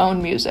into her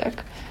own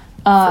music.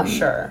 For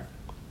sure.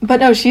 But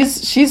no,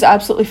 she's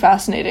absolutely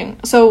fascinating.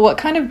 So what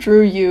kind of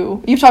drew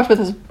you, you've talked about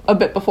this a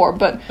bit before,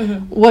 but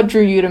what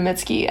drew you to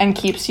Mitski and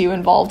keeps you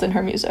involved in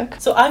her music?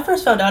 So I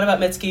first found out about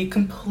Mitski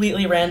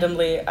completely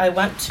randomly. I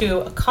went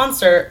to a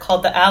concert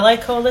called the Ally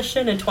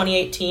Coalition in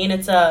 2018.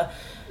 It's a,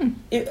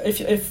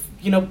 if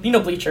you know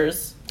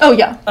Bleachers. Oh,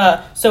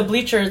 yeah. So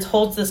Bleachers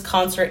holds this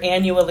concert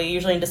annually,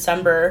 usually in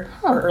December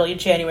or early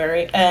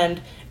January, and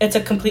it's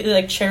a completely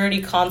like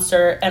charity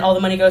concert, and all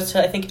the money goes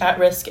to, I think,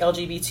 at-risk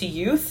LGBT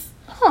youth.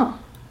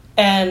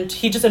 And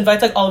he just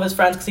invites like all of his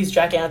friends because he's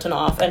Jack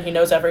Antonoff and he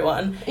knows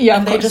everyone. Yeah,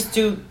 and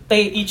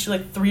they each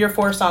like 3 or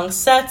 4 song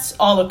sets,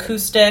 all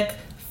acoustic,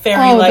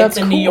 fairy lights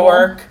in New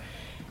York.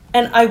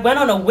 And I went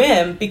on a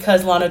whim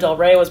because Lana Del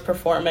Rey was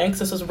performing, because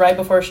this was right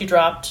before she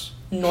dropped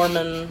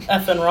Norman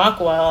Effin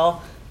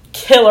Rockwell.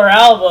 Killer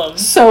album.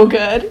 So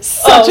good.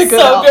 Such a good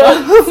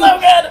album. So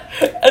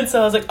good. And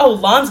so I was like, oh,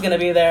 Lon's gonna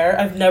be there.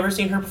 I've never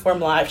seen her perform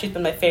live. She's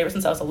been my favorite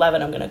since I was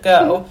 11. I'm gonna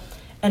go.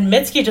 And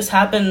Mitski just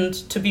happened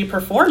to be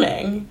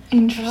performing.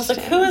 Interesting. And I was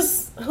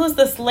like, who's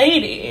this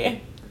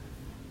lady?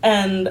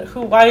 And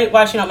why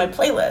is she not on my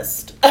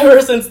playlist?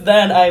 Ever since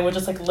then, I would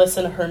just like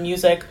listen to her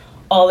music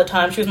all the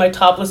time. She was my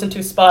top listened to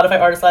Spotify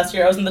artist last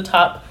year. I was in the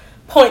top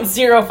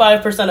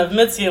 0.05% of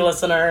Mitski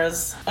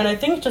listeners. And I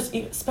think just,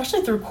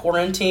 especially through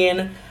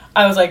quarantine,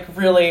 I was like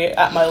really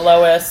at my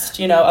lowest.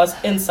 You know, I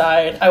was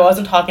inside. I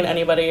wasn't talking to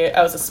anybody.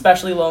 I was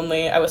especially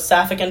lonely. I was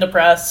sapphic and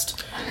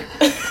depressed.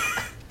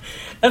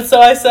 And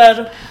so I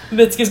said,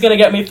 Mitski's gonna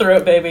get me through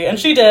it, baby. And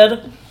she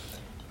did.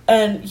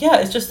 And yeah,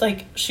 it's just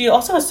like, she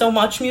also has so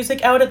much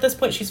music out at this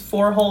point. She's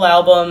 4 whole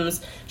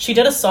albums. She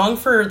did a song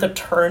for The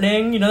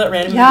Turning. You know that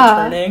random movie, The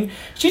Turning?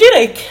 She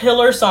did a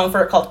killer song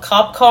for it called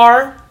Cop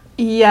Car.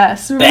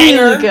 Yes,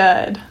 Banger. Really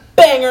good.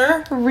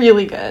 Banger.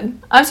 Really good.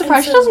 I'm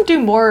surprised she doesn't do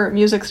more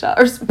music stuff.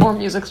 Or more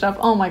music stuff.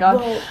 Oh my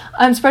god. Well,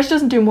 I'm surprised she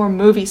doesn't do more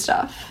movie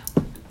stuff.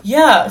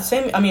 Yeah,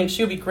 same. I mean,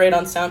 she would be great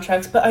on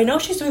soundtracks. But I know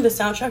she's doing the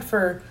soundtrack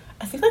for,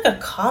 I think, like a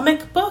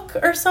comic book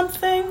or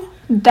something.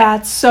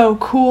 That's so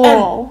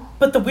cool.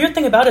 But the weird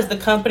thing about it is the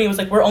company was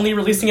like, we're only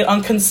releasing it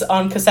on cassette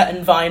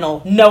and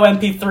vinyl, no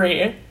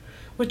MP3,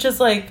 which is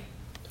like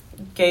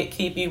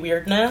gatekeepy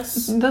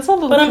weirdness. That's a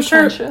little But I'm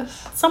sure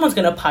pretentious. Someone's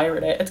gonna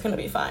pirate it. It's gonna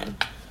be fine.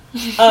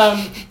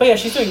 But yeah,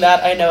 she's doing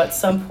that, I know, at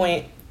some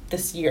point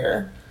this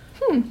year.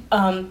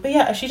 But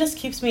yeah, she just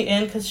keeps me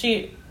in because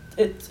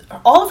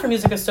all of her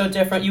music is so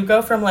different. You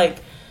go from like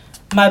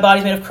My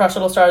Body's Made of Crushed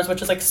Little Stars,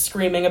 which is like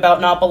screaming about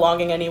not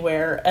belonging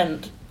anywhere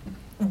and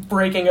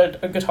breaking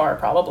a guitar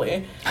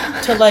probably,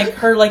 to like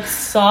her like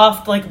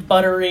soft, like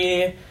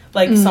buttery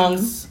like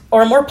songs,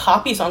 or more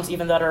poppy songs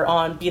even, that are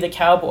on Be the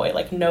Cowboy,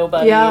 like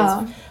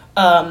Nobody's.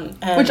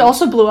 And which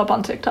also blew up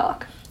on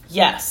TikTok.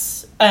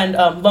 Yes. And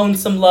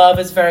Lonesome Love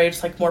is very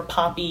just like more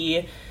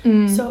poppy.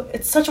 So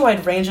it's such a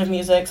wide range of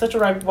music, such a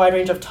wide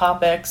range of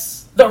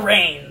topics. The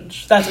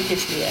range. That's what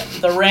keeps me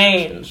in. The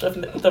range of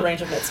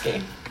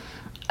Mitski.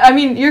 I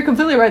mean, you're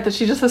completely right that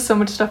she just has so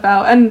much stuff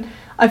out, and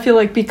I feel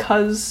like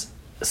because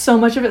so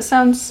much of it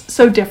sounds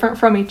so different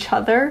from each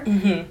other,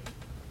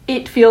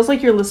 it feels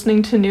like you're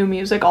listening to new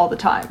music all the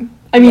time.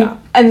 I mean,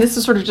 and this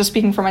is sort of just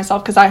speaking for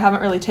myself because I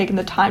haven't really taken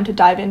the time to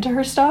dive into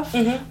her stuff,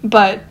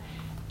 but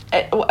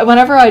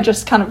whenever I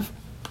just kind of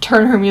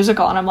turn her music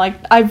on, I'm like,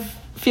 I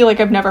feel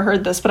like I've never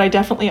heard this, but I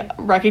definitely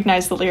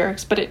recognize the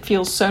lyrics, but it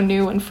feels so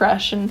new and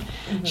fresh, and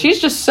she's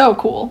just so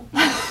cool.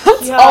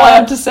 That's all I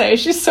have to say.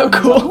 She's so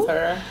cool.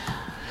 I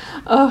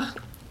love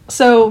her.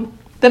 So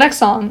the next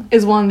song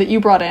is one that you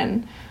brought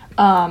in.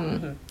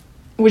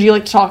 Would you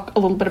like to talk a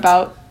little bit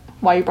about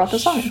why you brought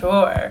this song?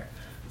 Sure.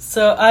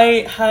 So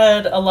I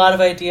had a lot of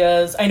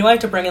ideas. I knew I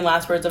had to bring in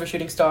Last Words of a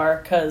Shooting Star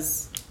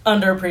because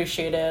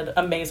underappreciated,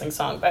 amazing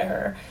song by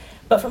her.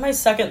 But for my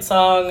second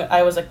song,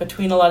 I was like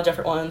between a lot of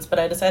different ones, but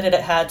I decided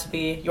it had to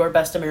be Your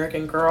Best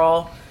American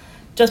Girl.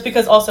 Just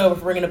because also,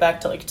 bringing it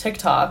back to like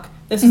TikTok,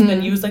 this has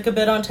been used like a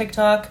bit on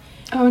TikTok.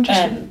 Oh,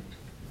 interesting. And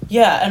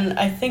yeah, and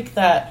I think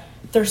that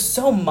there's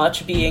so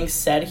much being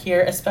said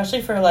here,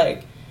 especially for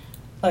like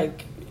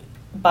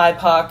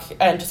BIPOC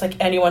and just like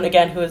anyone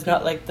again who is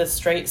not like the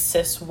straight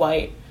cis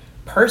white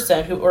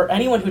person who, or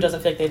anyone who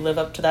doesn't feel like they live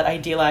up to that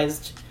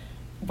idealized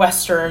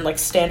Western like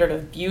standard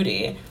of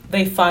beauty.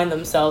 They find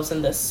themselves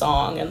in this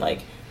song, and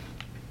like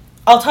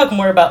I'll talk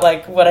more about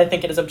like what I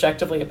think it is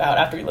objectively about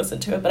after you listen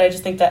to it, but I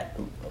just think that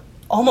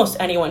almost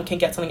anyone can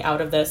get something out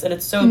of this, and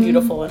it's so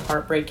beautiful and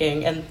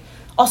heartbreaking, and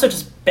also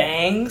just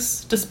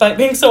bangs despite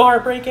being so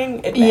heartbreaking.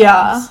 It bangs.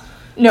 Yeah.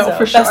 No, So,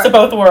 for sure. Best of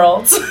both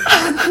worlds.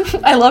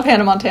 I love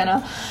Hannah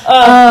Montana.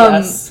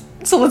 Yes.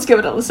 So let's give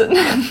it a listen.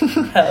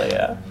 Hell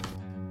yeah.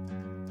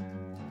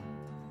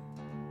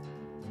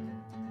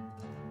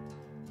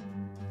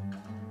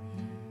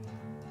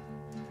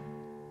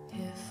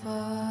 If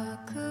I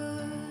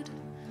could,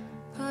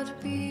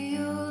 I'd be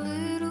your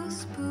little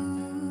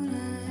spoon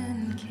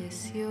and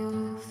kiss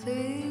your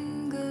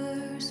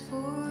fingers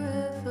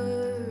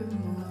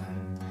forevermore.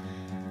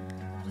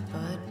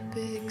 But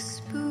big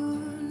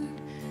spoon,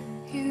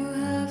 you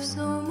have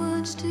so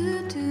much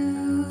to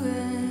do,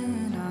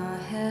 and I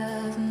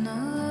have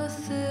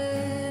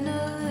nothing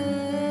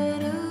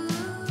ahead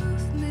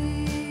of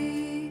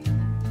me.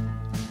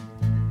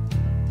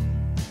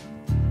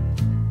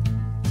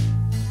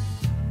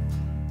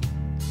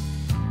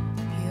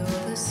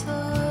 You're the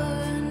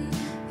sun,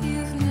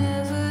 you've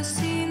never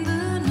seen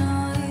the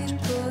night,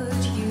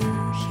 but you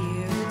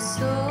hear its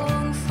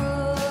song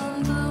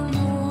from the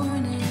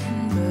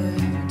morning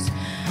birds.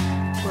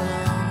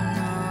 Well, I'm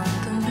not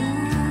the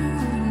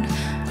moon,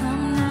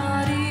 I'm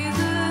not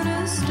even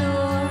a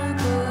star,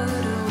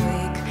 but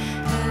awake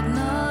at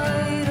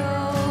night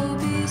I'll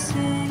be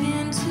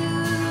singing to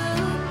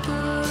the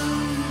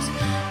birds.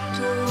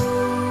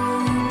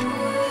 Don't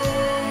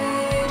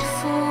wait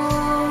for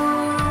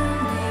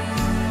me,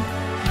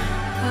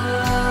 I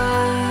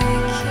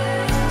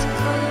can't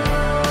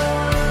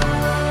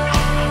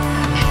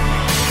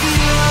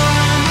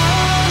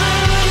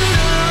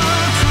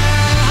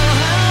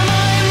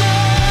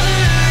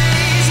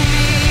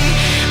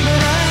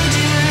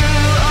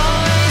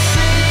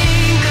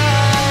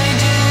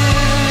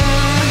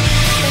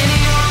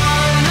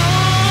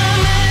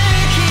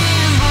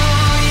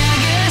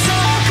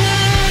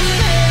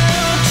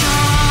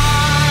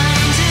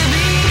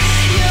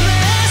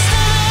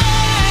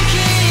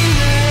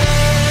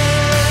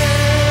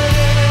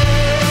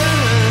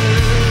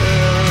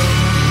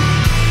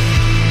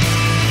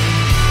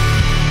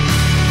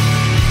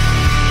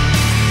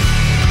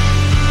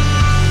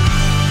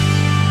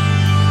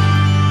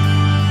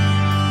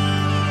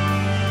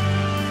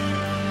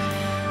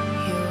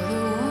You're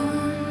the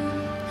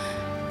one,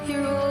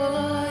 you're all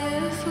I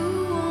ever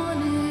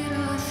wanted.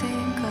 I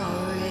think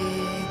I'll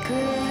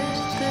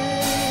regret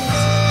this.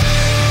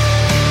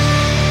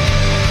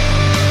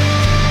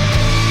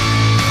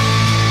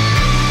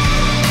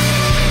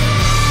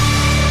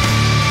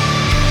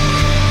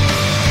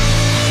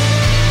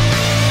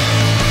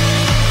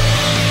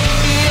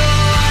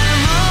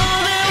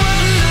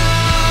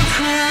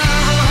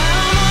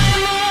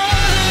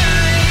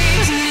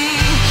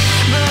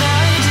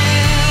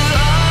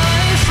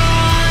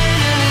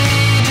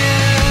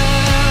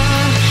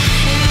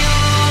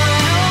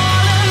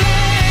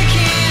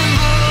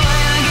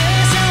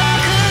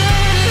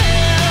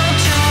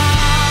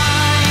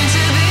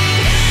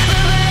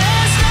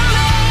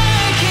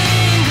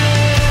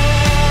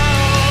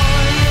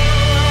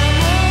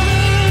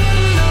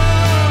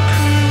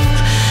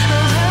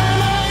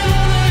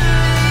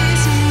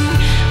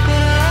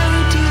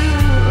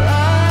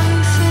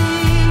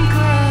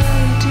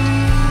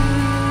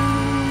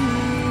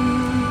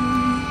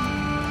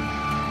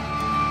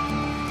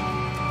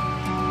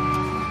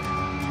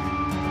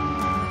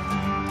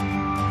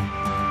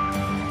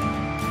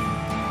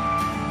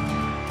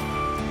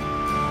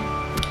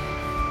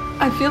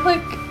 I feel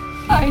like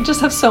I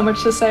just have so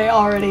much to say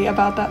already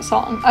about that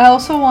song. I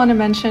also want to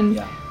mention,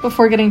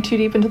 before getting too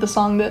deep into the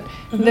song, that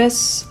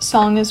this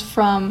song is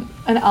from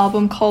an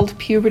album called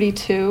Puberty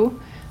 2,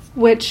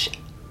 which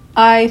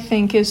I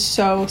think is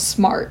so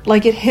smart.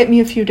 Like, it hit me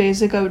a few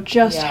days ago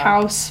just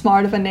how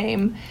smart of a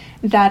name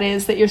that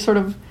is, that you're sort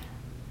of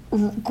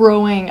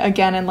growing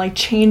again and like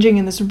changing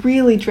in this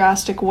really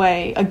drastic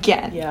way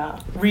again. Yeah,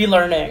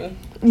 relearning.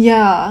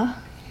 Yeah,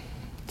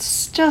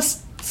 it's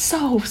just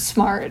so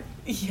smart.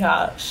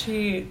 Yeah,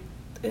 she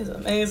is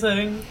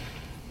amazing.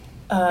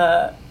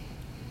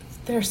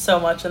 There's so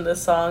much in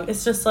this song.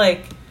 It's just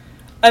like,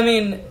 I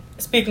mean,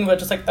 speaking about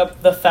just like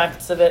the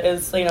facts of it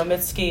is, you know,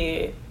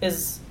 Mitski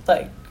is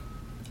like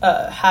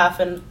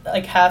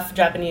half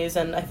Japanese,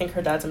 and I think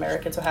her dad's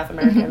American, so half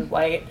American,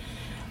 white.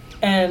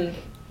 And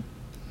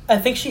I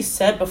think she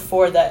said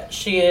before that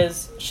she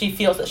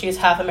feels that she is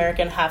half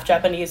American, half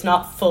Japanese,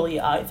 not fully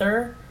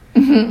either.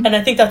 And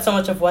I think that's so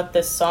much of what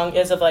this song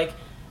is, of like,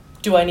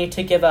 do I need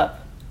to give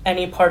up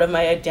any part of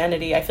my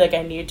identity? I feel like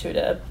I need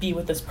to be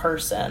with this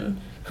person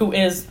who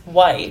is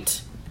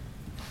white.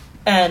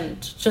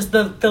 And just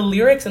the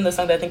lyrics in the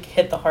song that I think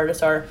hit the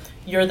hardest are,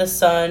 you're the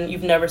sun,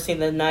 you've never seen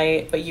the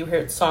night, but you hear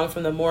its song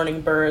from the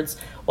morning birds.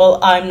 Well,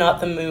 I'm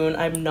not the moon,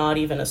 I'm not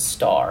even a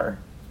star.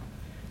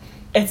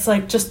 It's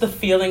like just the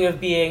feeling of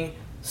being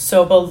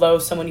so below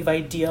someone you've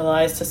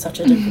idealized to such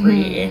a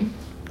degree.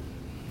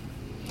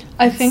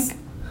 I think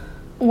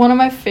one of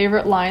my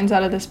favorite lines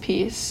out of this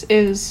piece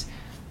is,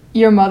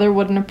 your mother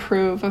wouldn't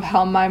approve of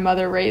how my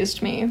mother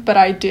raised me, but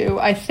I do.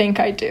 I think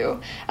I do.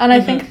 And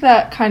I think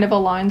that kind of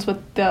aligns with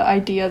the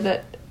idea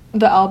that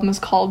the album is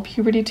called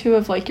Puberty too,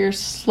 of like you're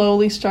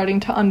slowly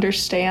starting to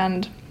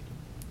understand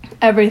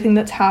everything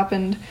that's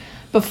happened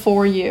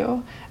before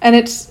you. And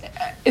it's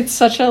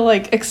such a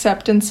like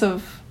acceptance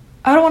of,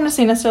 I don't want to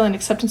say necessarily an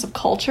acceptance of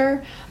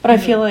culture, but I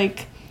feel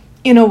like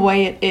in a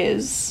way it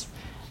is,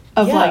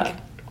 of like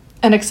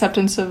an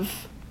acceptance of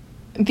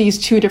these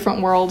two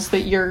different worlds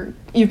that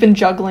you've been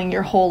juggling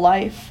your whole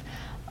life.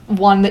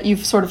 One that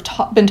you've sort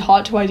of been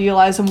taught to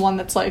idealize, and one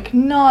that's like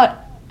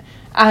not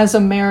as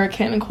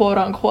American, quote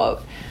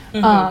unquote,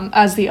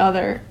 as the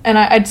other. And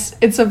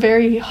it's a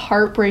very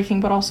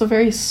heartbreaking but also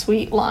very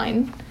sweet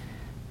line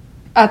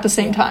at the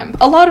same time.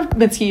 A lot of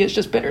Mitski is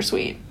just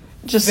bittersweet.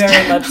 Just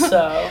very much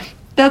so.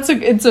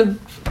 It's a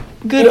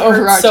good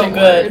overarching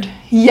word.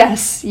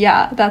 Yes,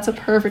 yeah, that's a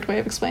perfect way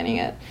of explaining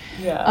it.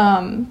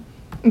 Yeah.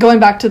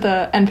 Going back to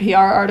the NPR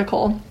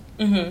article,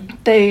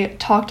 they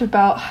talked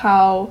about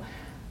how,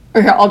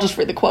 or here, I'll just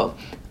read the quote.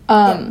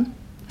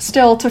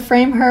 Still, to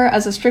frame her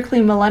as a strictly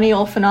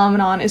millennial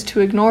phenomenon is to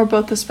ignore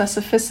both the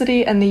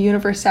specificity and the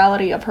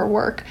universality of her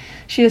work.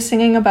 She is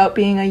singing about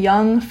being a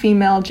young,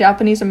 female,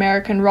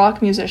 Japanese-American rock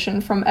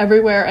musician from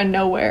everywhere and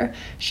nowhere.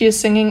 She is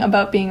singing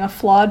about being a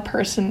flawed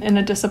person in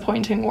a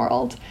disappointing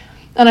world.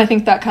 And I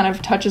think that kind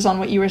of touches on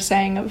what you were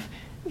saying, of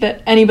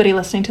that anybody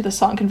listening to the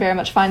song can very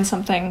much find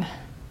something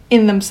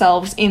in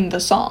themselves in the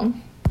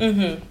song.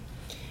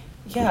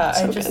 Yeah,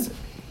 so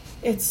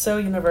it's so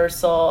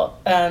universal,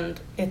 and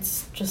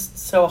it's just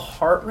so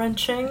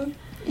heart-wrenching.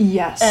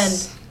 Yes.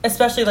 And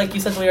especially, like you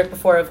said the lyric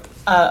before of,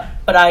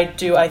 but I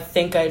do, I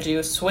think I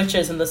do,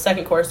 switches in the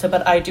second chorus to,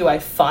 but I do, I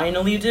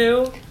finally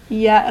do.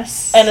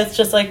 Yes. And it's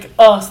just like,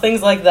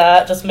 things like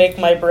that just make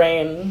my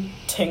brain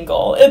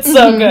tingle. It's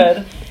so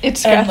good. It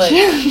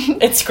scratches.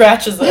 It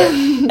scratches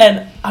it.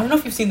 And I don't know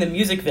if you've seen the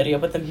music video,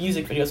 but the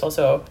music video is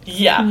also,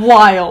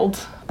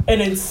 wild.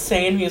 An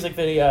insane music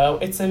video.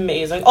 It's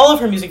amazing. All of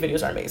her music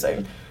videos are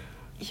amazing.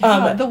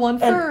 Yeah, the one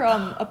for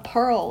A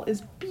Pearl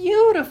is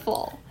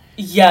beautiful.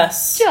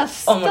 Yes.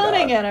 Just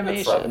stunning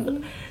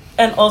animation.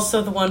 And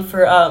also the one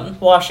for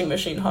Washing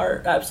Machine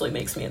Heart absolutely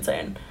makes me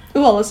insane.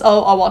 Ooh,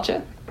 I'll watch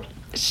it.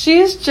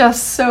 She's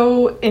just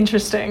so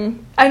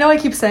interesting. I know I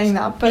keep saying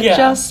that, but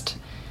just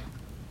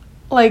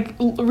like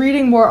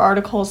reading more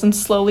articles and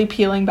slowly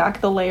peeling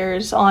back the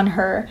layers on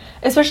her,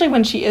 especially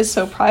when she is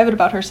so private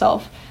about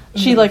herself.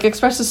 She like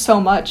expresses so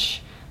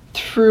much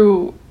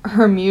through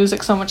her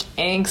music, so much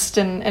angst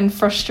and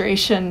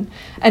frustration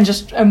and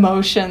just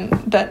emotion,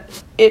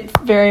 that it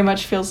very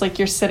much feels like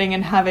you're sitting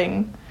and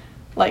having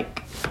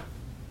like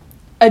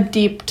a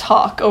deep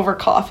talk over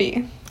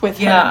coffee with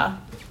her.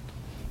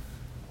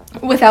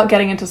 Without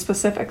getting into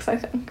specifics, I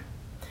think.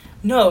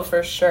 No,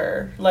 for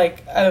sure.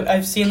 Like,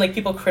 I've seen, like,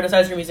 people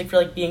criticize her music for,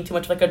 like, being too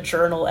much, like, a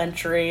journal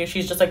entry.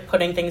 She's just, like,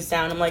 putting things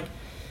down. I'm like,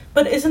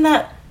 but isn't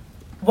that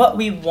what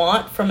we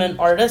want from an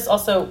artist?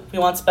 Also, we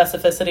want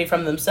specificity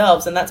from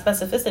themselves, and that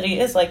specificity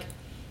is, like,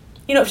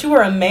 you know, if she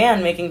were a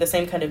man making the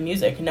same kind of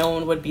music, no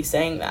one would be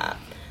saying that.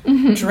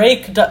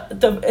 Drake,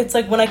 it's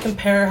like when I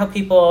compare how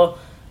people,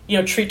 you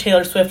know, treat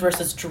Taylor Swift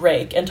versus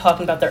Drake and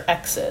talking about their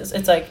exes,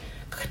 it's like,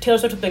 Taylor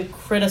Swift has been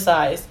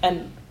criticized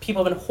and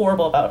people have been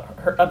horrible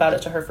about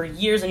it to her for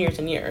years and years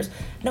and years.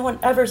 No one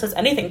ever says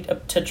anything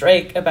to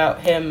Drake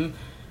about him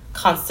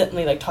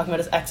constantly like talking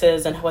about his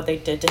exes and what they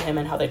did to him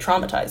and how they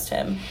traumatized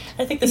him. And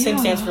I think the same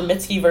stands for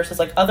Mitski versus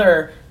like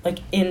other like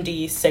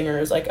indie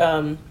singers, like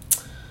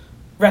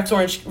Rex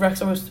Orange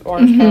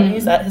County,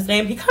 is that his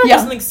name? He kind of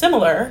does something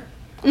similar.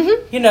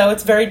 You know,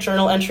 it's very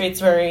journal entry,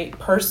 it's very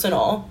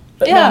personal,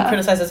 but no one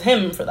criticizes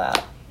him for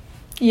that.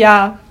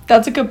 Yeah,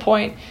 that's a good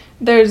point.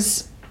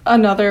 There's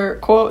another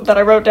quote that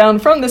I wrote down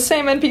from the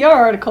same NPR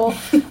article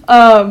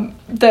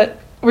that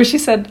where she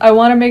said, I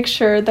want to make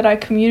sure that I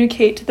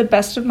communicate to the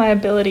best of my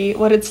ability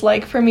what it's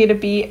like for me to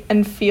be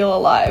and feel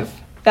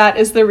alive. That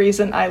is the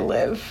reason I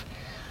live.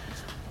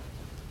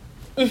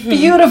 Mm-hmm.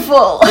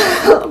 Beautiful.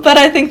 But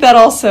I think that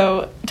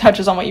also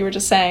touches on what you were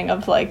just saying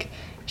of like,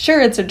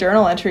 sure, it's a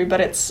journal entry,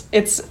 but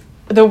it's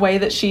the way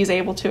that she's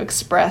able to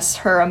express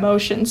her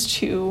emotions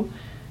to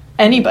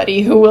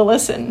anybody who will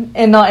listen,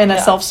 and not in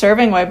a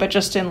self-serving way, but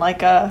just in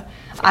like a,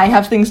 I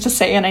have things to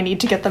say and I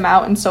need to get them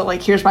out, and so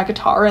like here's my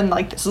guitar and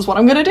like this is what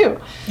I'm gonna do.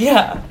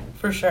 Yeah,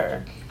 for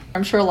sure.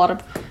 I'm sure a lot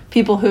of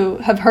people who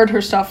have heard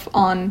her stuff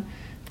on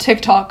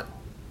TikTok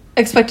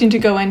expecting to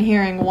go in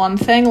hearing one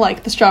thing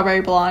like the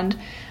Strawberry Blonde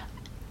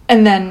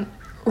and then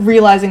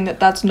realizing that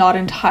that's not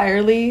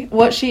entirely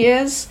what she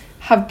is,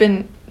 have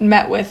been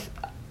met with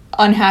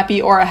unhappy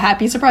or a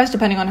happy surprise,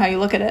 depending on how you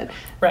look at it,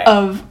 right,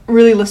 of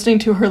really listening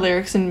to her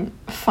lyrics and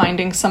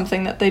finding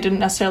something that they didn't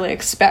necessarily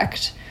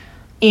expect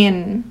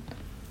in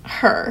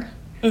her,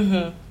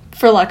 mm-hmm,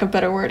 for lack of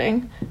better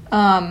wording.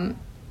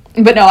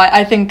 But no,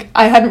 I think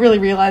I hadn't really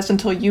realized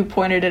until you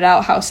pointed it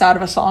out how sad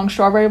of a song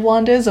Strawberry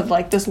Blonde is, of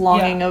like this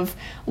longing of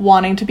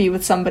wanting to be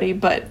with somebody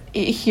but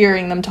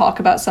hearing them talk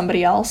about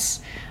somebody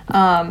else.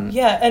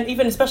 Yeah, and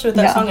even especially with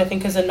that song, I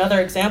think is another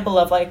example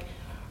of like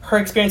her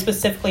experience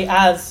specifically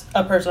as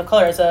a person of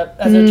color, as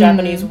a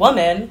Japanese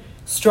woman,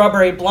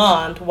 Strawberry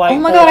Blonde, white boy. Oh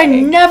my god, I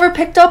never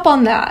picked up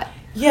on that.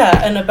 Yeah,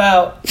 and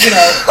about, you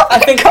know, I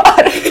think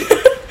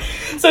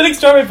so I think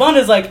Strawberry Blonde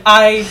is like,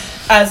 I,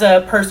 as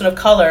a person of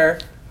color,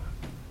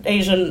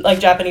 Asian, like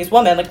Japanese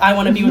woman, like I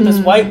want to be with this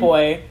white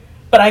boy,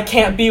 but I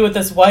can't be with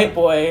this white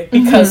boy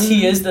because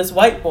he is this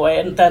white boy,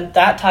 and then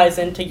that ties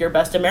into your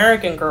best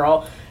American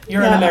girl.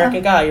 You're an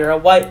American guy, you're a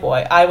white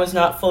boy. I was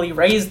not fully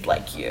raised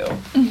like you.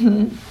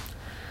 Mm-hmm.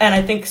 And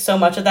I think so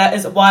much of that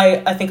is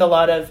why I think a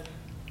lot of,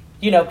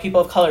 you know, people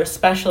of color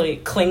especially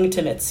cling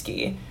to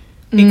Mitski,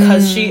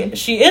 because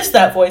she is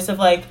that voice of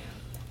like,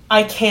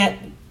 I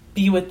can't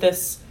be with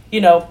this,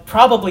 you know,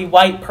 probably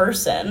white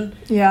person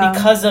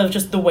because of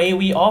just the way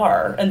we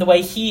are and the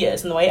way he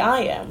is and the way I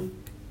am.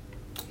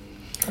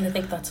 And I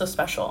think that's so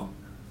special.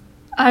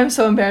 I'm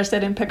so embarrassed I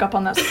didn't pick up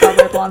on that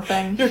Strawberry Blonde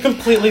thing. You're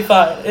completely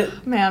fine.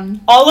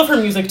 Man. All of her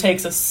music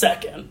takes a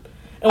second.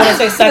 And when I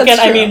say second,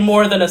 I mean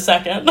more than a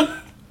second.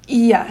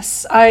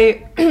 Yes.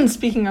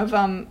 Speaking of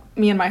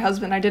me and my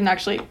husband, I didn't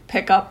actually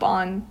pick up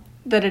on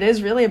that it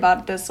is really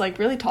about this like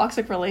really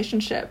toxic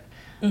relationship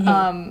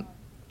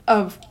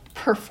of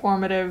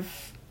performative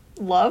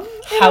love,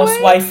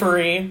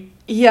 housewifery.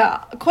 Yeah,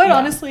 quite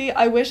honestly,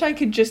 I wish I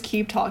could just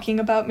keep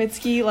talking about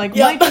Mitski. Like,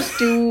 might just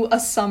do a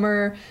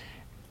summer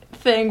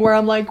thing where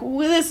I'm like,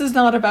 well, this is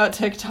not about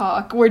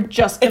TikTok. We're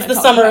just gonna It's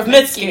the summer of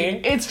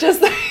Mitski. It's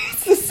just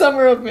it's the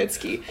summer of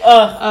Mitski.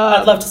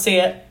 I'd love to see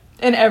it.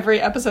 And every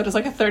episode is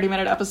like a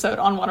 30-minute episode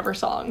on one of her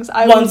songs.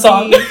 One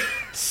song.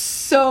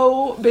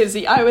 So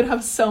busy. I would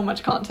have so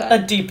much content. A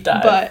deep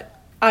dive.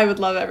 But I would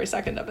love every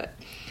second of it.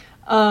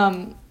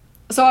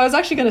 So I was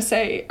actually going to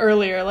say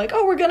earlier, like,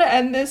 oh, we're going to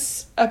end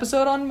this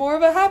episode on more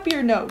of a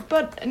happier note.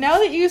 But now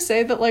that you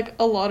say that, like,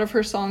 a lot of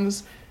her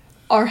songs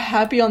are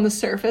happy on the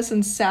surface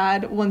and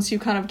sad once you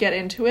kind of get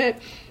into it,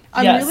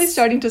 I'm really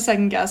starting to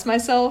second guess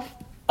myself.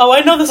 Oh,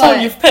 I know the song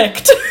you've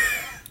picked.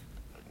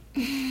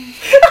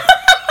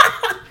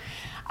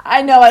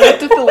 I know, I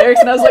looked at the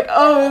lyrics and I was like,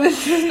 oh,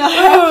 this is not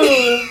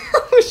happy.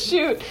 Oh,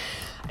 shoot.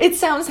 It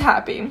sounds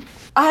happy.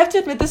 I have to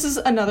admit, this is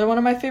another one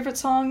of my favorite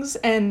songs,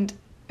 and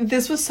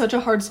this was such a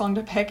hard song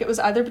to pick. It was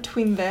either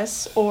between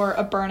this or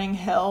A Burning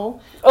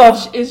Hill,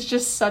 which is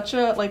just such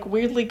a, like,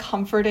 weirdly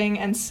comforting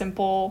and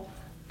simple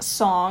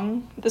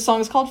song. The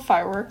song is called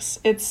Fireworks.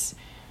 It's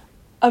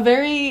a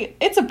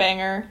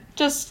banger.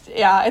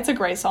 It's a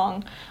great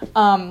song. So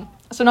now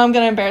I'm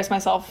going to embarrass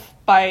myself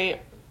by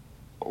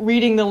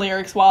reading the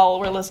lyrics while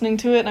we're listening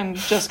to it, and I'm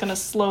just going to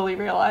slowly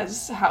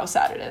realize how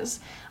sad it is.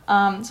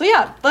 So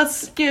yeah,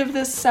 let's give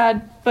this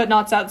sad but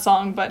not sad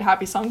song, but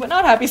happy song but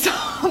not happy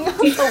song a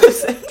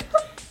listen.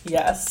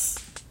 Yes.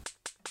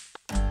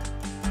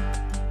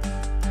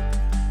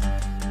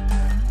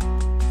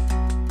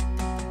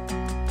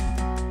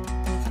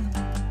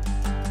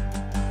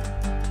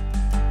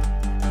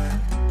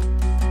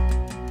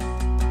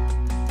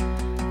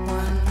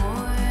 One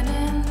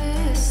morning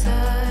this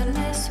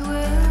sadness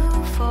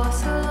will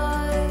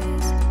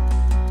fossilize,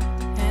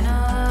 and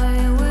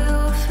I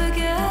will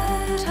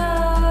forget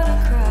how to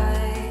cry.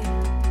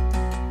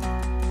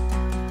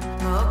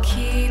 I'll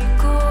keep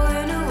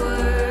going to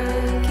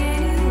work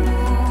and you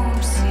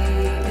won't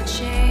see a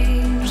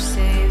change,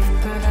 save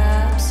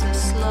perhaps a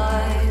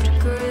slight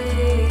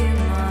gray in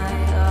my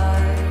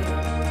eye.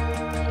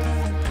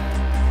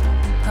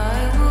 I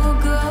will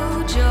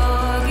go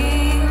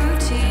jogging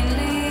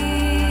routinely,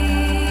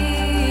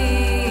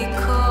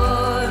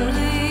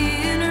 calmly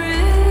and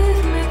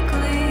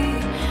rhythmically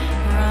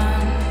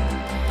run.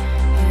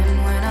 And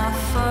when I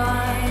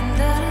find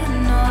that a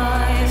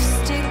knife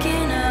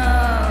sticking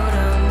out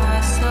of my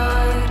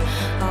side,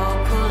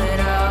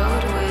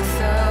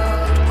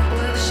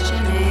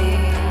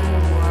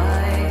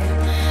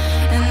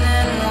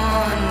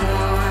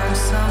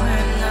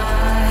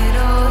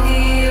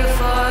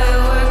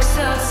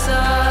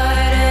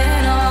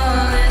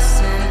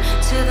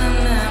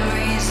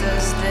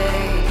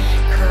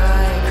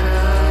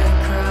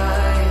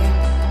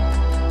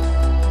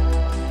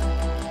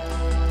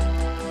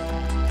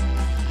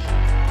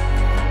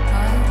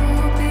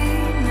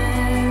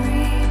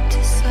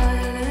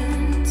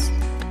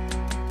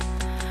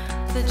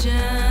 The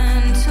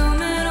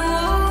gentleman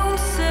won't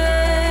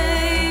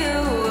say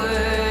a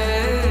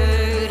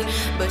word,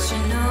 but you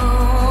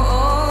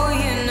know,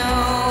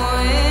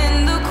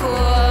 in the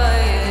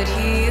quiet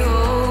he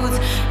holds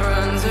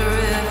runs a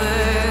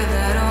river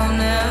that'll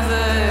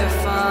never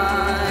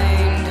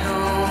find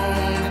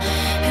home.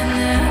 And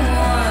then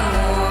one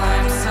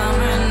warm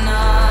summer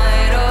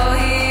night, all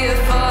hear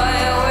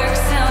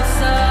fireworks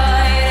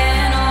outside,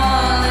 and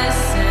all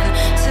listen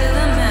to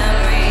the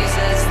memories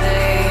as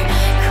they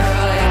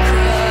cry,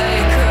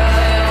 cry, cry.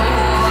 Oh,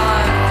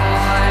 one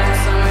warm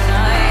summer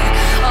night,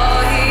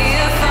 all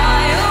hear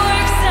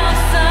fireworks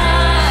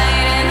outside,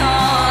 and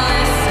all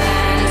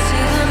listen to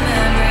the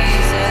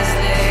memories as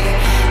they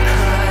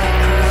cry,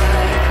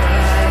 cry, cry,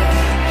 cry,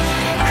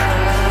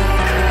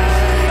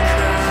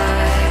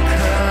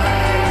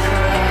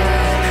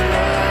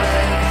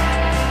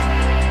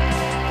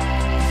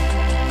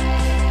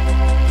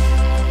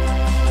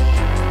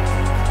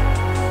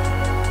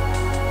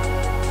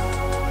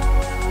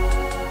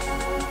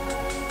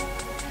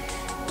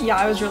 Yeah,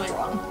 I was really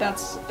wrong.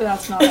 That's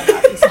not a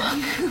happy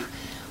song.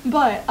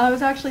 But I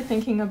was actually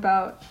thinking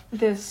about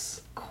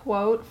this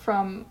quote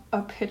from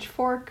a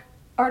Pitchfork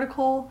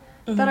article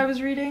that I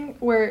was reading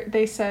where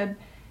they said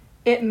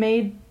it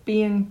made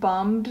being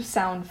bummed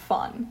sound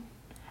fun.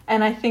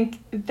 And I think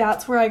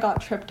that's where I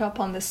got tripped up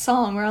on this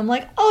song, where I'm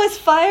like, oh, it's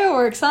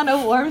fireworks on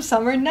a warm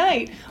summer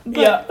night.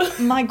 But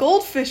my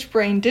goldfish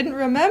brain didn't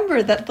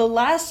remember that the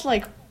last,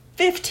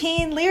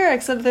 15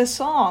 lyrics of this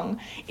song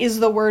is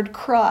the word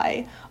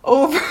cry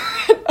over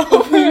and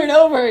over and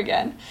over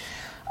again.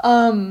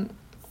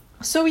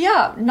 So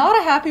yeah, not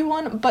a happy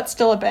one, but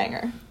still a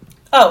banger.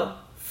 Oh,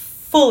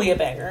 fully a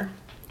banger.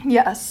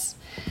 Yes.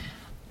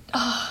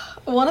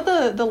 One of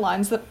the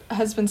lines that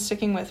has been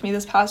sticking with me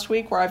this past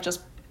week, where I've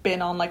just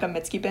been on a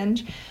Mitski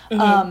binge,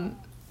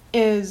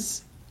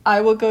 is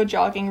I will go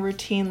jogging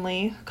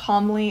routinely,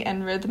 calmly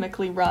and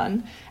rhythmically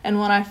run, and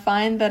when I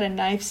find that a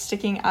knife's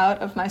sticking out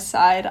of my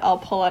side, I'll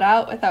pull it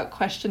out without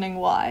questioning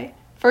why.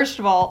 First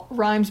of all,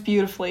 rhymes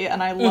beautifully,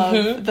 and I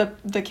love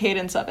the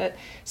cadence of it.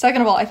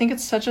 Second of all, I think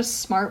it's such a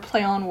smart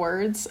play on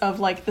words of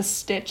the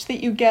stitch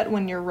that you get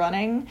when you're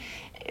running.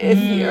 If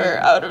you're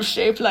out of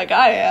shape like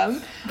I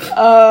am.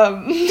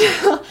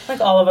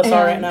 Like all of us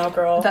are right now,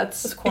 girl.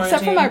 That's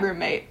except for my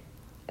roommate.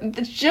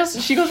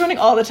 She goes running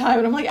all the time,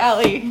 and I'm like,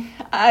 Allie,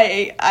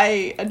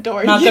 I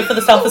adore you. Not good for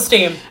the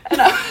self-esteem.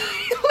 And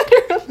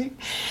literally.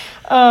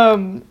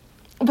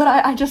 But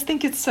I just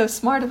think it's so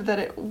smart that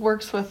it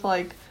works with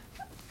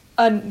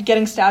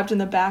getting stabbed in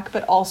the back,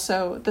 but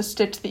also the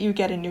stitch that you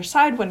get in your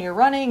side when you're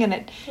running, and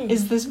it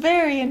is this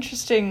very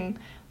interesting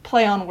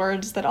play on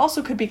words that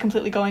also could be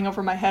completely going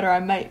over my head, or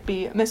I might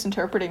be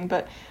misinterpreting.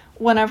 But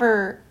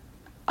whenever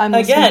I'm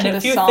listening to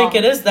this song, if you think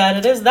it is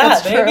that,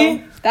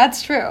 baby.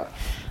 That's true.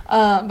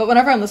 But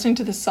whenever I'm listening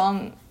to this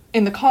song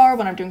in the car,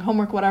 when I'm doing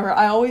homework, whatever,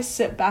 I always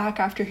sit back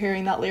after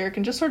hearing that lyric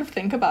and just sort of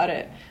think about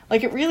it.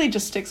 It really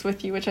just sticks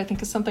with you, which I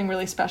think is something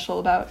really special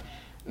about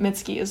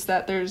Mitski, is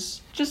that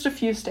there's just a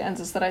few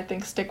stanzas that I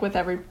think stick with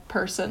every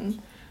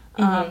person,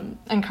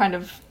 and kind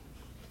of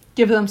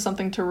give them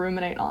something to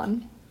ruminate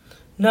on.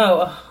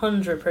 No,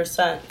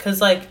 100%.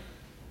 Because,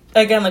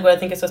 again, what I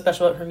think is so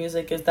special about her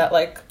music is that,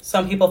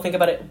 some people think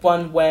about it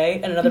one way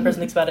and another person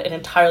thinks about it an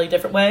entirely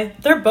different way.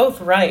 They're both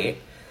right.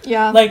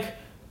 Yeah.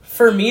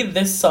 For me,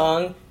 this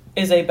song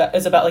is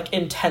about,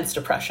 intense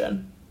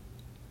depression.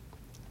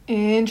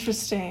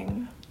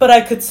 Interesting. But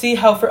I could see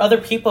how for other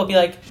people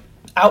it'd be,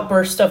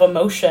 outburst of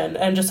emotion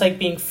and just,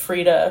 being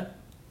free to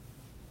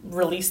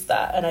release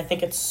that. And I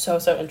think it's so,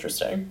 so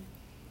interesting.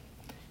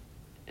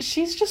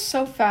 She's just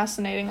so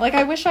fascinating.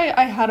 I wish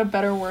I had a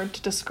better word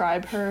to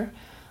describe her.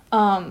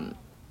 But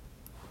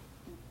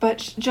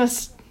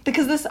just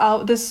because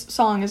this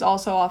song is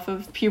also off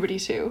of Puberty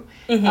 2.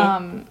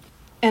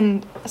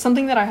 And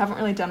something that I haven't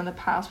really done in the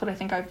past, but I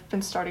think I've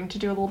been starting to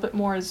do a little bit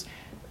more, is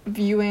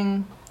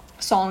viewing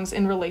songs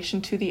in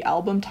relation to the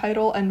album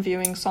title and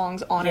viewing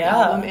songs on an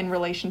album in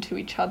relation to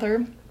each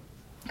other.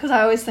 Because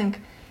I always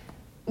think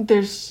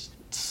there's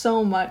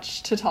so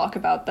much to talk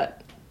about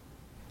that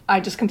I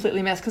just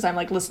completely miss because I'm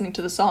listening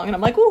to the song and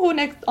I'm like, ooh,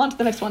 on to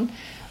the next one.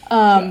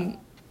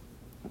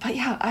 But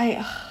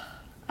yeah,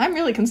 I'm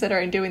really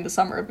considering doing the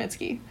Summer of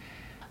Mitski.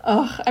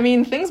 I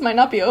mean, things might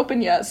not be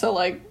open yet, so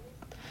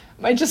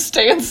might just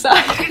stay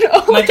inside and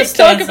only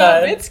talk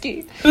about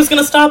Mitski. Who's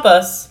gonna stop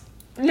us?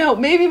 No,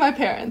 maybe my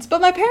parents.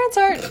 But my parents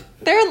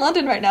they're in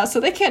London right now, so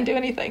they can't do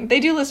anything. They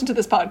do listen to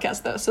this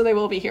podcast, though, so they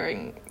will be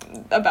hearing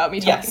about me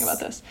talking about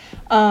this.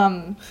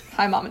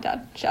 Hi, Mom and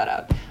Dad. Shout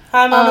out.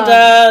 Hi, Mom and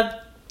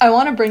Dad. I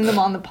want to bring them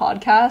on the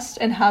podcast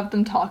and have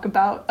them talk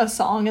about a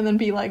song and then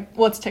be like,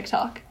 what's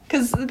TikTok?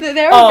 Because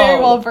they're very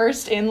well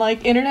versed in,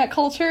 internet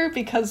culture,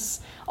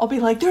 because I'll be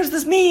like, there's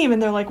this meme, and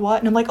they're like, what?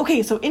 And I'm like,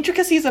 okay, so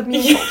intricacies of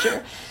meme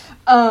culture.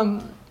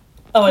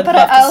 But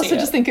I also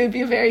just think it would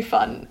be a very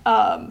fun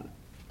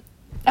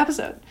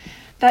episode.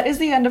 That is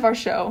the end of our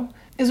show.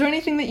 Is there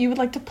anything that you would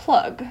like to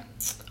plug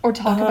or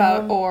talk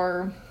about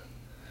or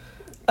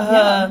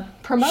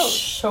Promote.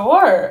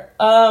 Sure.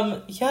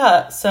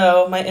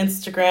 So my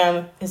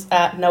Instagram is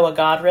at Noa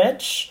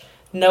Godrich.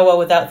 Noah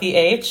without the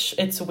H.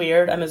 It's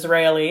weird. I'm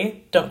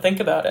Israeli. Don't think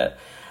about it.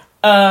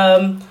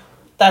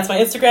 That's my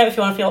Instagram. If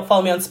you want to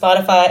follow me on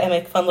Spotify, I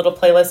make fun little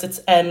playlists. It's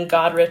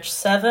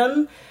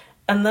ngodrich7.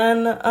 And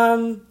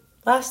then,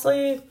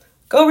 lastly,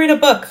 go read a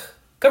book.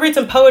 Go read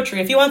some poetry.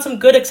 If you want some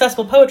good,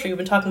 accessible poetry, we've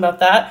been talking about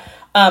that.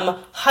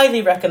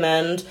 Highly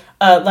recommend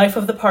Life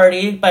of the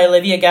Party by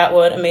Olivia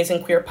Gatwood,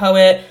 amazing queer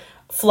poet.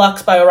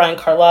 Flux by Orion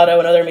Carlotto,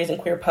 another amazing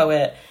queer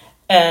poet.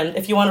 And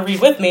if you want to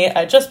read with me,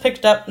 I just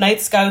picked up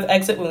Night Sky with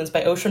Exit Wounds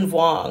by Ocean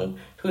Vuong,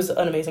 who's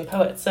an amazing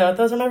poet. So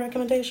those are my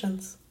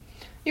recommendations.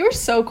 You were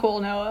so cool,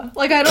 Noah.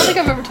 Like, I don't think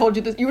I've ever told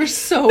you this. You were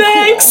so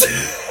Thanks.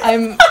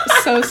 Cool.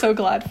 I'm so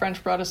glad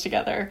French brought us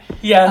together.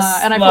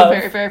 Yes, and I feel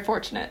very, very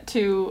fortunate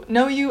to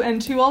know you and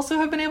to also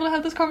have been able to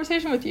have this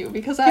conversation with you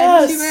because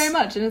I miss you very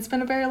much, and it's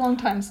been a very long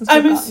time since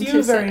we've gotten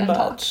to sit and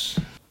talk.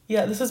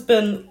 Yeah, this has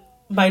been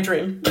my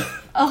dream.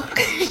 Oh,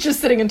 just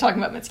sitting and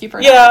talking about Mitski for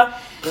an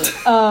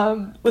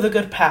hour. With a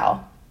good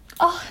pal.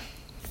 Oh,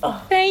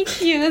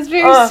 thank you. That's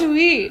very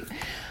sweet.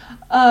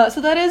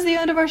 So that is the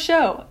end of our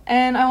show,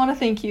 and I want to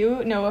thank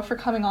you, Noah, for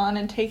coming on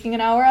and taking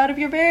an hour out of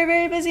your very,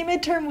 very busy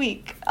midterm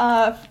week.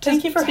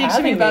 Thank you for speak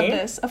having to me about me.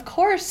 this, of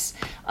course.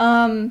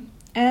 And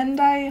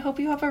I hope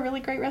you have a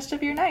really great rest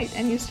of your night,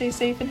 and you stay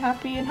safe and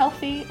happy and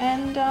healthy,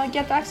 and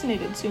get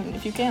vaccinated soon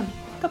if you can.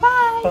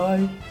 Goodbye.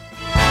 Bye.